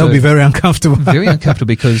 So that would be very uncomfortable. Very uncomfortable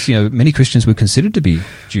because, many Christians were considered to be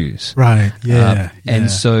Jews. Right, And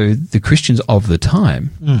so the Christians of the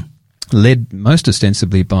time, led most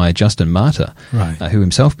ostensibly by Justin Martyr, who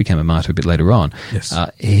himself became a martyr a bit later on.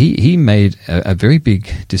 He made a very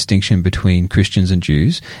big distinction between Christians and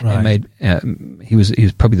Jews. He was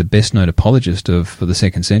probably the best known apologist for the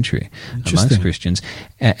 2nd century amongst Christians,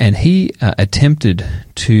 and he attempted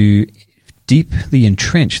to deeply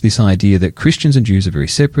entrench this idea that Christians and Jews are very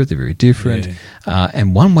separate, they're very different,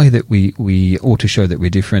 and one way that we ought to show that we're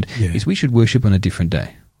different is we should worship on a different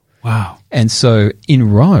day. Wow. And so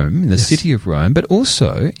in Rome, in the city of Rome, but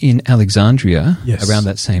also in Alexandria, around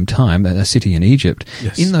that same time, a city in Egypt,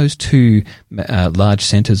 in those two large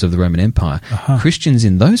centers of the Roman Empire, Christians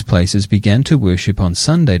in those places began to worship on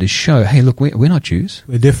Sunday to show, hey, look, we're not Jews.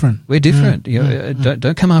 We're different. We're different.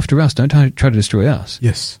 Don't come after us. Don't try to destroy us.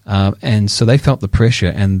 Yes. And so they felt the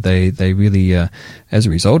pressure, and they really, as a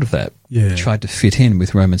result of that, tried to fit in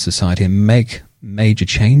with Roman society and make major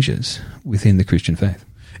changes within the Christian faith.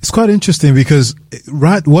 It's quite interesting because,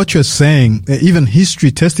 right, what you're saying, even history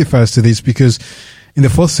testifies to this, because in the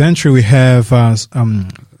 4th century we have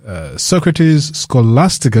Socrates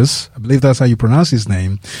Scholasticus, I believe that's how you pronounce his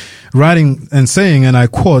name, writing and saying, and I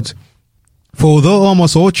quote, "For although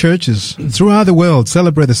almost all churches throughout the world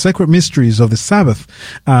celebrate the sacred mysteries of the Sabbath,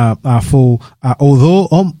 almost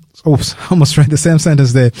read the same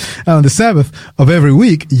sentence there, the Sabbath of every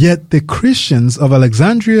week, yet the Christians of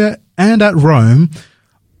Alexandria and at Rome,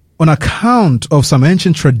 on account of some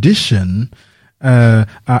ancient tradition,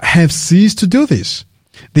 have ceased to do this.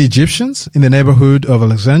 The Egyptians in the neighborhood of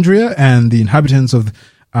Alexandria and the inhabitants of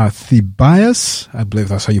Thebais, I believe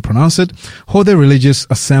that's how you pronounce it, hold their religious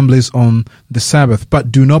assemblies on the Sabbath,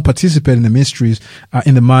 but do not participate in the mysteries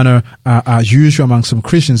in the manner usual among some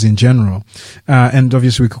Christians in general." And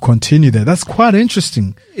obviously we could continue there. That's quite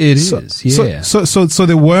interesting. It is, yeah. So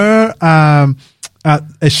there were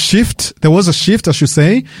a shift. There was a shift, I should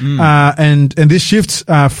say, and this shift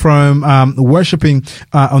from worshiping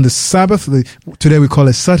on the Sabbath. Today we call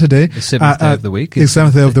it Saturday, the 7th day of the week. The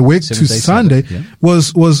 7th day of the week to Sunday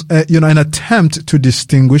Sabbath, was an attempt to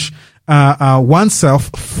distinguish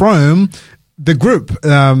oneself from the group,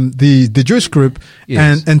 the Jewish group,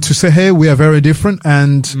 and to say, hey, we are very different.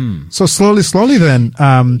 And so slowly then,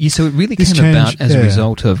 so it really came about as a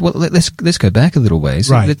result of, well, let's go back a little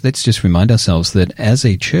ways. Right. Let's just remind ourselves that as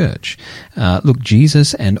a church, look,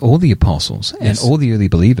 Jesus and all the apostles and all the early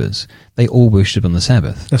believers, they all worshipped on the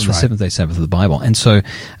Sabbath. That's on the right. 7th day Sabbath of the Bible. And so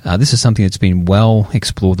this is something that's been well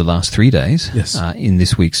explored the last 3 days in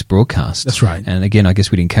this week's broadcast. That's right. And again, I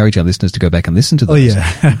guess we'd encourage our listeners to go back and listen to those. Oh,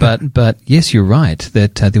 yeah. but yes, you're right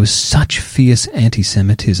that there was such fierce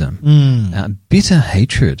anti-Semitism, bitter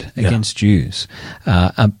hatred against Jews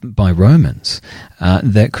by Romans,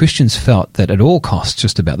 that Christians felt that at all costs,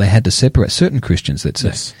 just about, they had to separate certain Christians, let's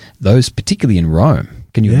say, those particularly in Rome.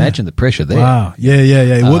 Can you imagine the pressure there? Wow. Yeah,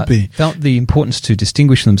 it would be. Felt the importance to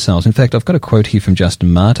distinguish themselves. In fact, I've got a quote here from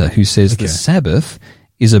Justin Martyr who says, "The Sabbath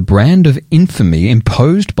is a brand of infamy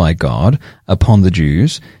imposed by God upon the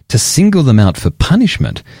Jews to single them out for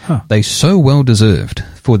punishment they so well deserved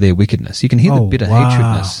for their wickedness." You can hear the bitter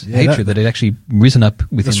hatred that had actually risen up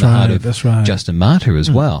within the heart of Justin Martyr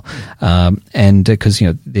as well. And because,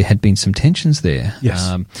 there had been some tensions there.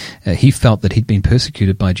 Yes. He felt that he'd been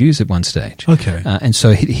persecuted by Jews at one stage. Okay. And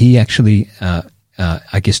so he actually,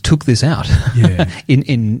 I guess, took this out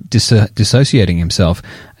in dissociating himself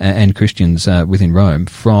and Christians within Rome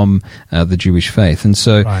from the Jewish faith. And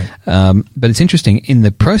so, but it's interesting, in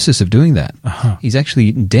the process of doing that, he's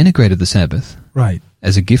actually denigrated the Sabbath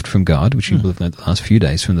as a gift from God, which you will have learned the last few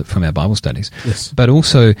days from our Bible studies, but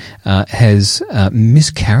also has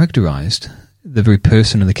mischaracterized the very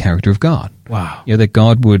person and the character of God. Wow. That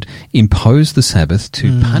God would impose the Sabbath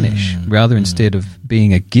to punish, rather instead of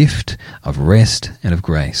being a gift of rest and of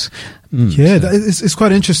grace. It's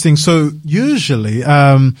quite interesting. So usually,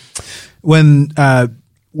 when,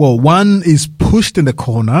 one is pushed in the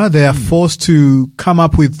corner, they are forced to come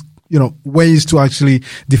up with, ways to actually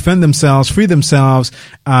defend themselves, free themselves,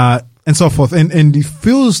 and so forth. And it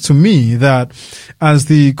feels to me that as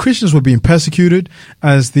the Christians were being persecuted,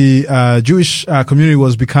 as the Jewish community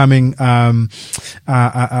was becoming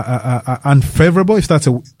unfavorable, if that's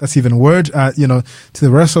even a word, to the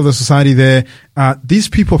rest of the society there, these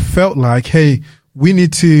people felt like, hey, we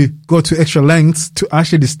need to go to extra lengths to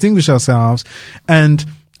actually distinguish ourselves. But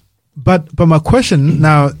my question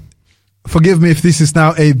now, forgive me if this is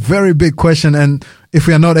now a very big question, and if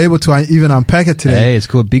we are not able to even unpack it today. Hey, it's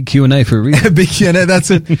called Big Q&A for a reason. Big Q&A,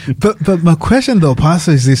 that's it. But my question though,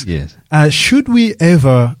 Pastor, is this. Yes. Should we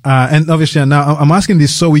ever, and obviously now I'm asking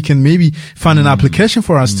this so we can maybe find an application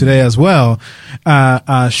for us today as well.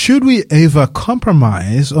 Should we ever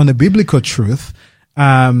compromise on a biblical truth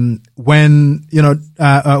when we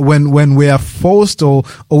are forced or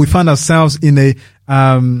we find ourselves in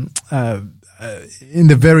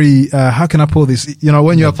the very, how can I pull this?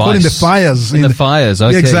 When you are put in the fires. In the fires,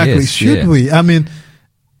 okay. Exactly. Yes, Should we? I mean,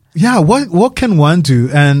 what can one do?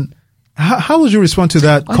 And How would you respond to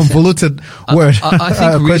that convoluted word? I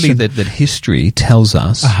think really that history tells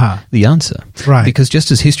us the answer. Right. Because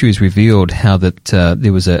just as history has revealed how that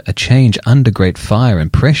there was a change under great fire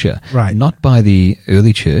and pressure, right. not by the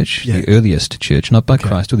early church, the earliest church, not by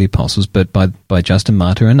Christ or the apostles, but by Justin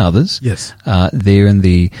Martyr and others. Yes. There in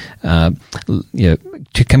the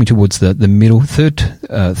coming towards the middle, third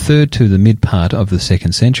to the mid part of the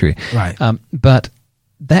 2nd century. Right. But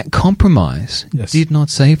that compromise did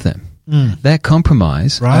not save them. That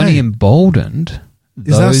compromise only emboldened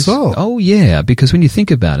those. Is that so? Oh, yeah, because when you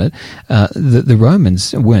think about it, the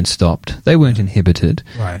Romans weren't stopped. They weren't inhibited.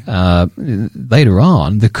 Right. Later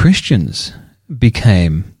on, the Christians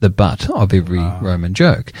became the butt of every Roman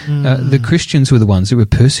joke. The Christians were the ones that were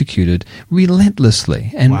persecuted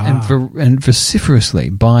relentlessly and vociferously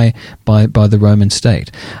by the Roman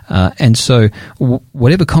state. And so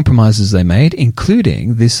whatever compromises they made,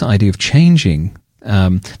 including this idea of changing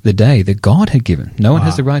the day that God had given. No one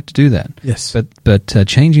has the right to do that. Yes. But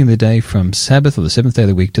changing the day from Sabbath or the 7th day of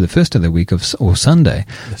the week to the first day of the week or Sunday,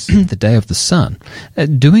 the day of the sun,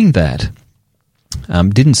 doing that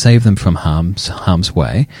didn't save them from harm's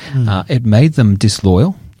way. It made them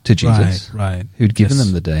disloyal to Jesus, who'd given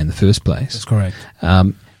them the day in the first place. That's correct.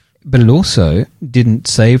 But it also didn't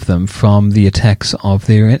save them from the attacks of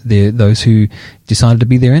those who decided to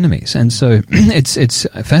be their enemies. And so it's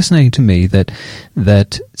fascinating to me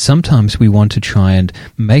that sometimes we want to try and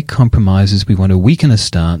make compromises. We want to weaken a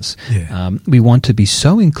stance. We want to be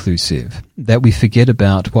so inclusive that we forget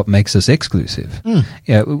about what makes us exclusive.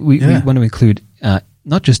 We want to include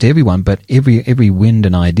not just everyone, but every wind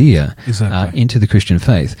and idea into the Christian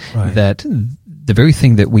faith. Right. That the very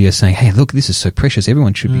thing that we are saying, hey, look, this is so precious.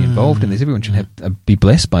 Everyone should be involved in this. Everyone should be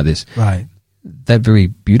blessed by this. Right. That very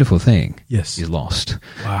beautiful thing is lost.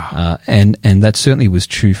 Wow. And that certainly was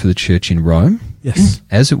true for the church in Rome. Yes.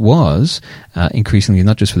 As it was increasingly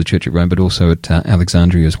not just for the church at Rome, but also at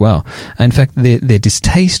Alexandria as well. In fact, their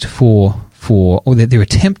distaste or their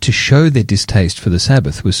attempt to show their distaste for the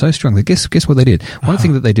Sabbath was so strong that guess what they did? One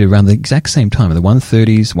thing that they did around the exact same time, in the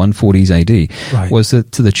 130s, 140s AD, was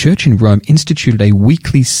that the church in Rome instituted a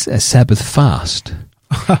weekly Sabbath fast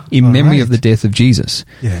in memory of the death of Jesus.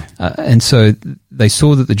 Yeah. And so they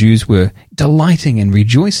saw that the Jews were delighting and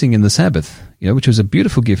rejoicing in the Sabbath, which was a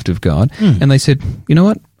beautiful gift of God. And they said, you know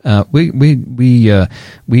what?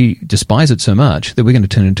 We despise it so much that we're going to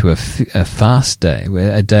turn it into a fast day,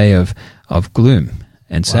 a day of gloom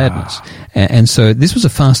and sadness. And so this was a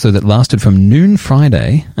fast, though, that lasted from noon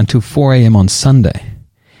Friday until 4 a.m. on Sunday,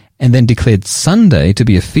 and then declared Sunday to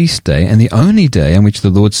be a feast day and the only day on which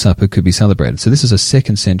the Lord's Supper could be celebrated. So this is a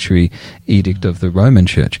 2nd century edict of the Roman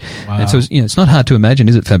Church. And so it's not hard to imagine,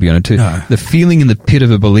 is it, Fabiano, the feeling in the pit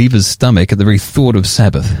of a believer's stomach at the very thought of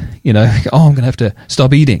Sabbath. I'm going to have to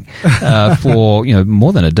stop eating for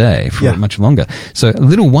more than a day, for much longer. So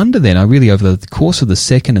little wonder then, over the course of the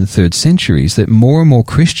 2nd and 3rd centuries, that more and more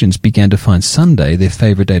Christians began to find Sunday their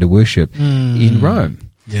favorite day to worship in Rome.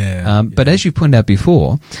 But as you pointed out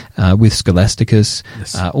before, with Scholasticus,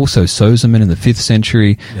 also Sozomen in the 5th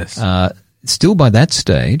century, still by that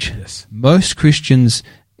stage, most Christians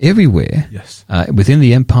everywhere within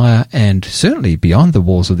the empire and certainly beyond the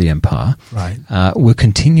walls of the empire were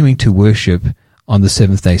continuing to worship on the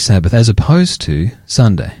 7th day Sabbath as opposed to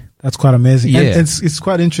Sunday. That's quite amazing. And it's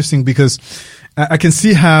quite interesting because I can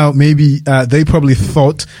see how maybe they probably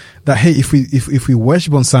thought that, hey, if we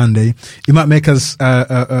worship on Sunday, it might make us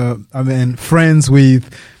friends with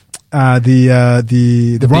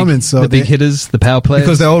the Romans, so the big hitters, the power players,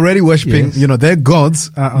 because they're already worshiping their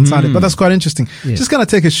gods on Sunday. But that's quite interesting. Just gonna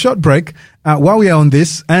take a short break while we are on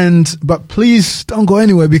this, but please don't go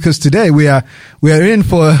anywhere, because today we are in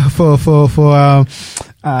for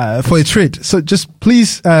a treat. So just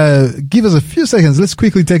please give us a few seconds. Let's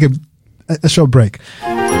quickly take a short break.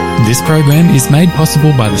 This program is made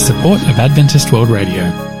possible by the support of Adventist World Radio.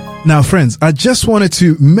 Now, friends, I just wanted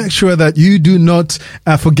to make sure that you do not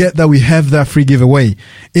forget that we have that free giveaway.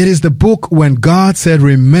 It is the book When God Said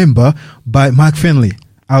Remember by Mark Finley.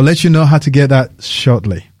 I'll let you know how to get that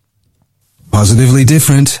shortly. Positively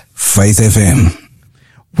different, Faith FM.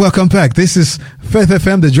 Welcome back. This is Faith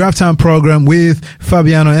FM, the Drive Time program with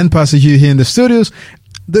Fabiano and Pastor Hugh here in the studios.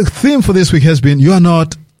 The theme for this week has been, you are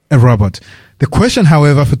not a robot. The question,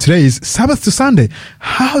 however, for today is Sabbath to Sunday.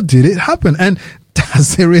 How did it happen? And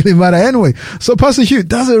does it really matter anyway? So, Pastor Hugh,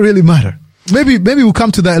 does it really matter? Maybe we'll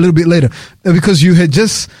come to that a little bit later, because you had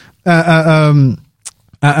just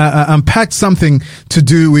unpacked something to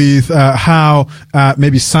do with how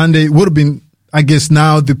maybe Sunday would have been, I guess,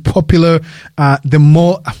 now the popular, the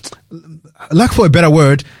more, lack for a better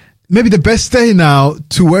word, maybe the best day now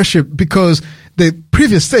to worship, because the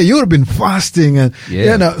previous day you would have been fasting and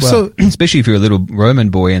so especially if you're a little Roman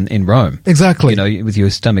boy in Rome, exactly, with your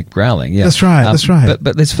stomach growling. Yeah, that's right.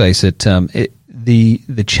 But let's face it,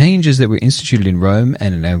 the changes that were instituted in Rome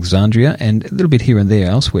and in Alexandria and a little bit here and there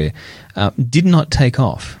elsewhere did not take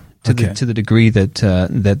off to the degree that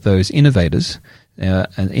that those innovators.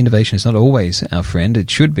 And innovation is not always our friend. It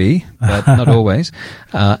should be, but not always.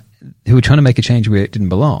 Who were trying to make a change where it didn't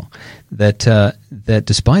belong. That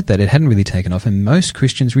despite that, it hadn't really taken off, and most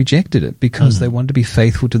Christians rejected it because they wanted to be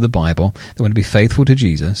faithful to the Bible. They wanted to be faithful to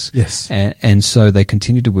Jesus. Yes. And so they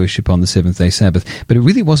continued to worship on the seventh-day Sabbath. But it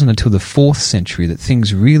really wasn't until the 4th century that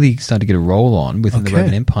things really started to get a roll on within the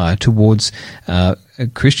Roman Empire towards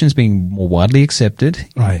Christians being more widely accepted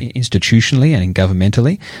institutionally and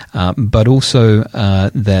governmentally, but also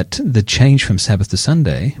that the change from Sabbath to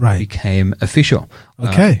Sunday became official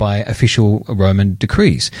by official Roman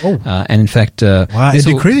decrees. And in fact, a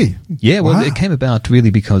decree. Yeah, well, it came about really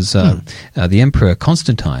because the Emperor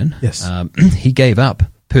Constantine, he gave up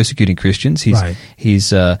persecuting Christians. He's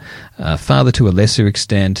father to a lesser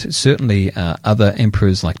extent. Certainly other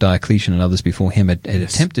emperors like Diocletian and others before him had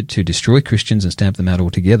attempted to destroy Christians and stamp them out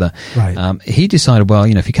altogether. He decided, well,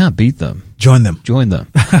 if you can't beat them, join them.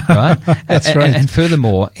 Right? That's right. And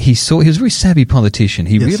furthermore, he was a very savvy politician.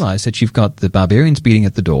 He realized that you've got the barbarians beating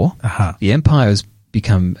at the door. The empire's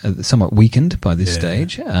become somewhat weakened by this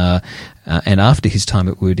stage. And after his time,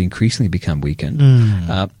 it would increasingly become weakened.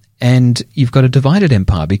 And you've got a divided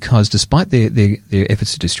empire because despite their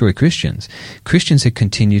efforts to destroy Christians had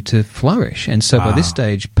continued to flourish. And so by this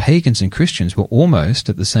stage, pagans and Christians were almost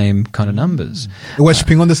at the same kind of numbers.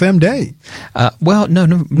 Worshipping on the same day? Well, no.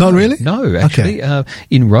 Not really? No, actually.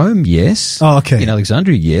 In Rome, yes. Oh, okay. In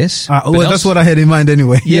Alexandria, yes. That's what I had in mind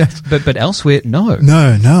anyway. Yeah, but elsewhere, no.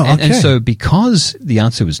 No, And so because the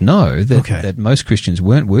answer was no, that most Christians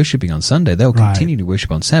weren't worshipping on Sunday, they were continuing to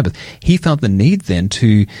worship on Sabbath, he felt the need then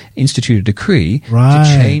to institute a decree to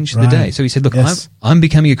change the day. So he said, look, I'm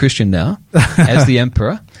becoming a Christian now as the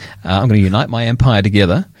emperor. I'm going to unite my empire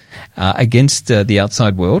together against the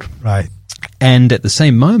outside world. Right. And at the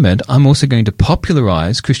same moment, I'm also going to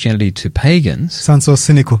popularize Christianity to pagans. Sounds so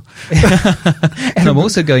cynical. And I'm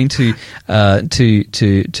also going to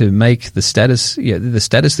make the status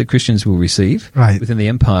that Christians will receive within the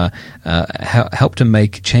empire, help to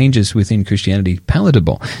make changes within Christianity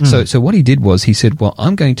palatable. So what he did was he said, well,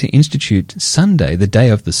 I'm going to institute Sunday, the day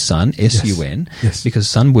of the sun, S-U-N, because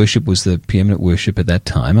sun worship was the preeminent worship at that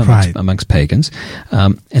time amongst pagans.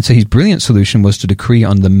 And so his brilliant solution was to decree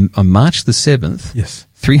on March the 7th,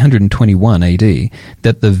 321 AD,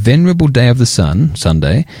 that the venerable day of the sun,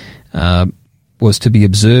 Sunday, was to be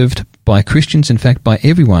observed by Christians, in fact, by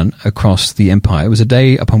everyone across the empire. It was a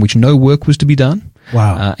day upon which no work was to be done.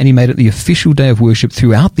 Wow. And he made it the official day of worship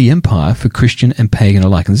throughout the empire for Christian and pagan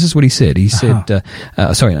alike. And this is what he said. He said,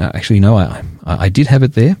 I did have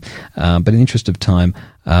it there, but in the interest of time,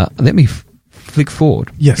 let me flick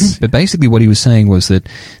forward. Yes. But basically what he was saying was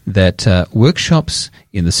that workshops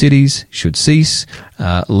in the cities should cease,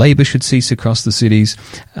 labor should cease across the cities.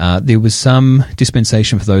 There was some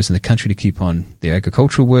dispensation for those in the country to keep on their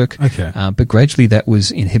agricultural work. But gradually that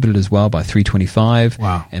was inhibited as well by 325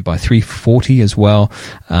 and by 340 as well.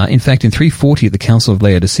 In fact, in 340 at the Council of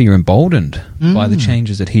Laodicea, emboldened by the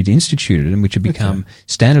changes that he'd instituted and which had become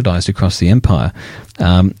standardized across the empire,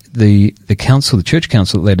 the Church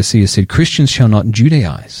Council at Laodicea said Christians shall not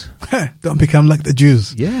Judaize. Don't become like the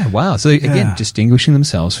Jews. Yeah, wow. So again, distinguishing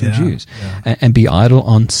themselves from Jews and be idle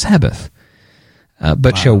on Sabbath,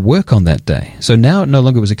 but shall work on that day. So now it no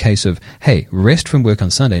longer was a case of, hey, rest from work on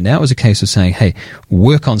Sunday. Now it was a case of saying, hey,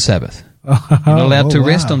 work on Sabbath. You're not allowed to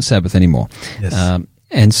rest on Sabbath anymore.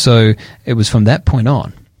 And so it was from that point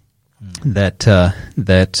on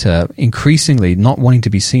that increasingly not wanting to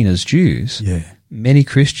be seen as Jews, many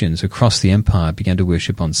Christians across the empire began to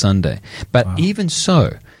worship on Sunday. But even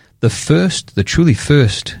so, the truly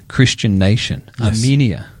first Christian nation,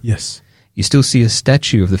 Armenia. Yes. You still see a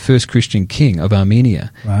statue of the first Christian king of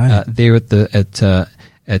Armenia there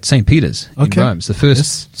at St. Peter's in Rome. It's the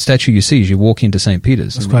first statue you see as you walk into St.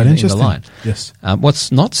 Peter's. That's quite interesting. In the line. Yes.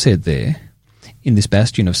 What's not said there in this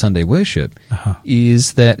bastion of Sunday worship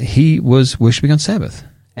is that he was worshipping on Sabbath.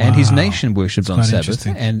 And his nation worshipped on Sabbath.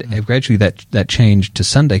 And gradually that change to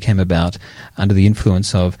Sunday came about under the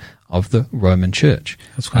influence of the Roman Church.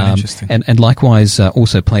 That's quite interesting. And likewise,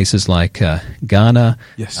 also places like Ghana,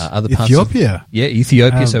 other parts Ethiopia.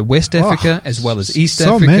 Ethiopia. So West Africa as well as East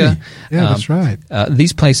Africa. Many. Yeah, that's right.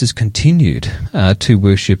 These places continued to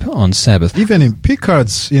worship on Sabbath. Even in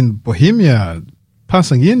Picards in Bohemia,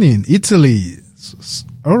 Passanini in Italy,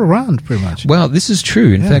 all around, pretty much. Well, this is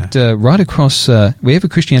true. In fact, right across wherever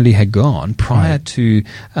Christianity had gone prior to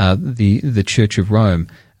the Church of Rome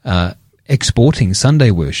exporting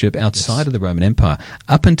Sunday worship outside of the Roman Empire,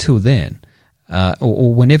 up until then,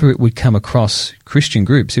 or whenever it would come across Christian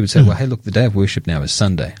groups, it would say, well, hey, look, the day of worship now is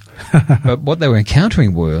Sunday. But what they were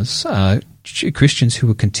encountering was Christians who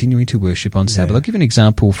were continuing to worship on Sabbath. I'll give an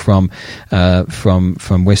example from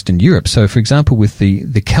Western Europe. So, for example, with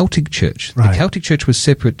the Celtic Church, the Celtic Church was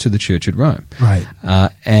separate to the Church at Rome. Right.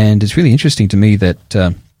 And it's really interesting to me that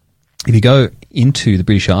if you go into the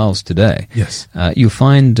British Isles today, you'll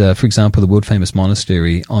find, for example, the world-famous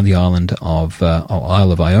monastery on the island of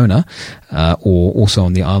Isle of Iona, or also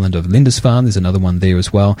on the island of Lindisfarne. There's another one there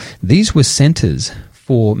as well. These were centres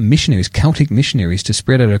for missionaries, Celtic missionaries, to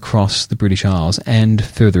spread out across the British Isles and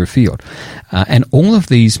further afield. And all of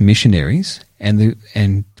these missionaries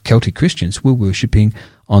and Celtic Christians were worshipping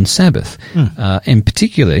on Sabbath, and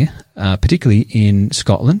particularly in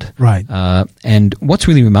Scotland. Right. And what's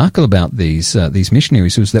really remarkable about these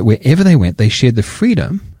missionaries was that wherever they went, they shared the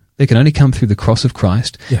freedom. They can only come through the cross of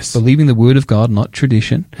Christ, believing the word of God, not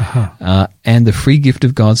tradition, and the free gift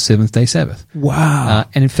of God's seventh-day Sabbath. Wow.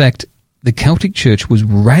 And in fact, the Celtic Church was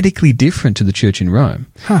radically different to the Church in Rome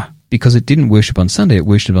because it didn't worship on Sunday, it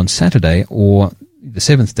worshipped on Saturday, or the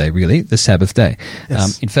seventh day, really, the Sabbath day.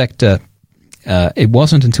 In fact, it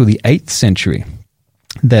wasn't until the 8th century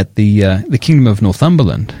that the Kingdom of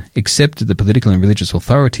Northumberland accepted the political and religious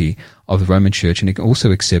authority of the Roman Church, and it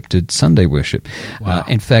also accepted Sunday worship.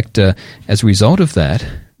 In fact, as a result of that,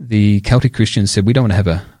 the Celtic Christians said, we don't want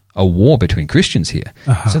to have a war between Christians here.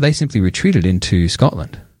 So they simply retreated into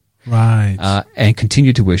Scotland. Right. And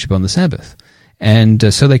continued to worship on the Sabbath.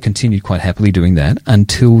 And so they continued quite happily doing that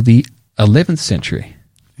until the 11th century.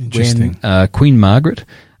 Interesting. When Queen Margaret,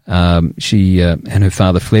 she and her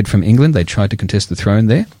father fled from England. They tried to contest the throne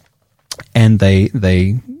there. And they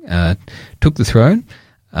took the throne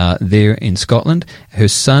there in Scotland. Her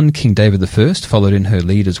son, King David I, followed in her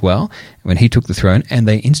lead as well when he took the throne, and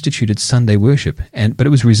they instituted Sunday worship. But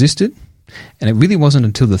it was resisted. And it really wasn't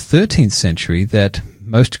until the 13th century that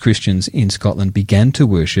most Christians in Scotland began to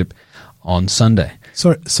worship on Sunday.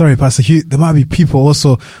 Sorry, Pastor Hugh. There might be people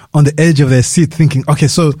also on the edge of their seat thinking, okay,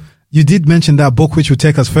 so you did mention that book which will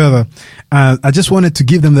take us further. I just wanted to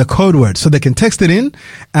give them the code word so they can text it in.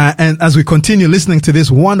 And as we continue listening to this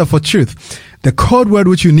wonderful truth, the code word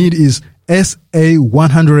which you need is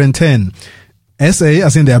SA110. SA,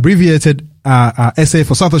 as in the abbreviated SA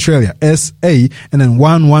for South Australia, SA, and then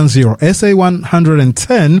 110,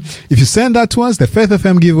 SA110. If you send that to us, the Faith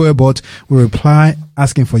FM giveaway bot will reply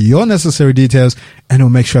asking for your necessary details, and we'll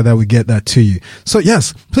make sure that we get that to you. So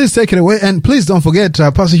yes, please take it away, and please don't forget,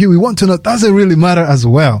 Pastor Hugh, we want to know, does it really matter as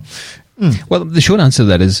well? Well, the short answer to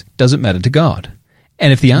that is, does it matter to God?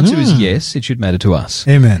 And if the answer is yes, it should matter to us.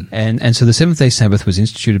 Amen. And so the seventh-day Sabbath was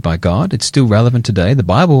instituted by God. It's still relevant today. The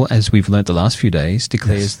Bible, as we've learnt the last few days,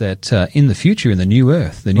 declares that in the future, in the new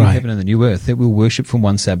earth, the new heaven and the new earth, that we'll worship from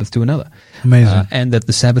one Sabbath to another. Amazing. And that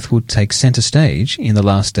the Sabbath will take center stage in the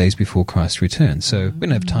last days before Christ returns. So we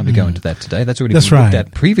don't have time to go into that today. That's already been looked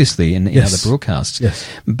at previously in other broadcasts. Yes.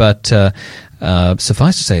 But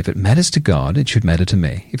suffice to say, if it matters to God, it should matter to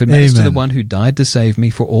me. If it matters to the one who died to save me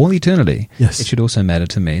for all eternity, it should also matter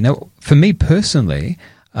to me. Now, for me personally,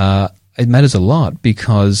 it matters a lot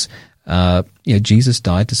because Jesus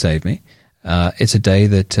died to save me. It's a day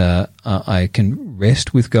that I can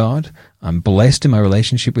rest with God. I'm blessed in my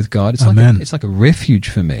relationship with God. It's like a refuge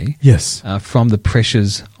for me. Yes. From the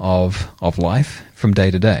pressures of life from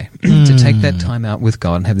day to day. To take that time out with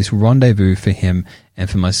God and have this rendezvous for Him and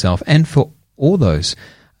for myself and for all those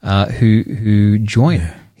who join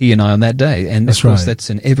He and I on that day. And of course,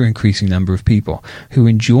 that's an ever-increasing number of people who are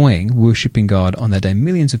enjoying worshipping God on that day.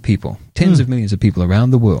 Millions of people, tens of millions of people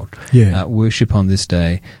around the world worship on this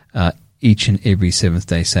day each and every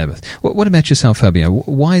seventh-day Sabbath. What about yourself, Fabiano?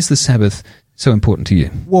 Why is the Sabbath so important to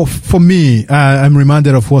you? Well, for me, I'm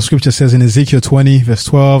reminded of what Scripture says in Ezekiel 20, verse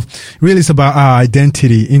 12. Really, it's about our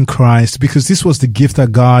identity in Christ, because this was the gift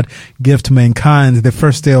that God gave to mankind, the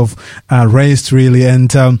first day of rest, really.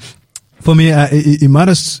 And for me, it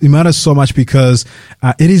matters so much because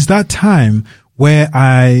it is that time where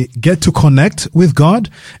I get to connect with God,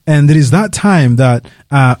 and it is that time that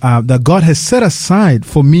that God has set aside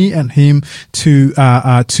for me and Him to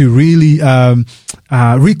really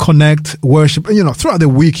reconnect, worship. Throughout the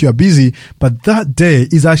week you are busy, but that day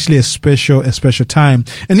is actually a special time.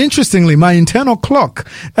 And interestingly, my internal clock,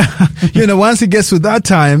 once it gets to that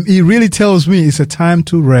time, it really tells me it's a time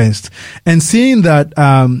to rest. And seeing that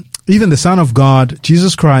Even the Son of God,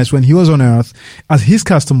 Jesus Christ, when he was on earth, as his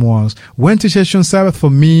custom was, went to church on Sabbath. For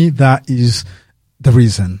me, that is the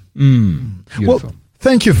reason. Beautiful. Well,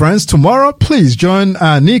 thank you, friends. Tomorrow, please join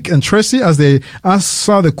Nick and Tracy as they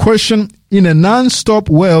answer the question, in a non-stop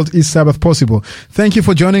world, is Sabbath possible? Thank you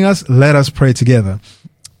for joining us. Let us pray together.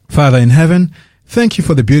 Father in heaven, thank you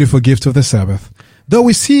for the beautiful gift of the Sabbath. Though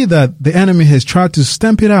we see that the enemy has tried to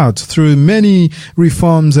stamp it out through many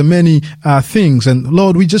reforms and many things, and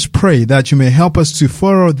Lord, we just pray that you may help us to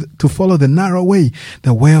follow the narrow way,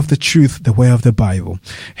 the way of the truth, the way of the Bible.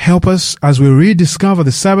 Help us as we rediscover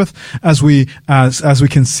the Sabbath, as we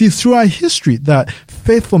can see through our history that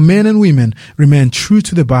faithful men and women remain true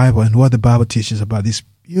to the Bible and what the Bible teaches about this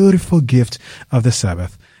beautiful gift of the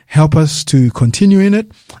Sabbath. Help us to continue in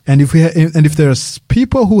it. And if there are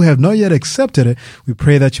people who have not yet accepted it, we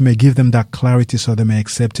pray that you may give them that clarity so they may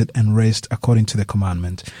accept it and rest according to the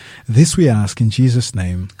commandment. This we ask in Jesus'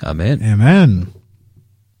 name. Amen. Amen.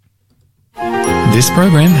 This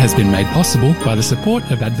program has been made possible by the support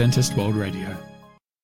of Adventist World Radio.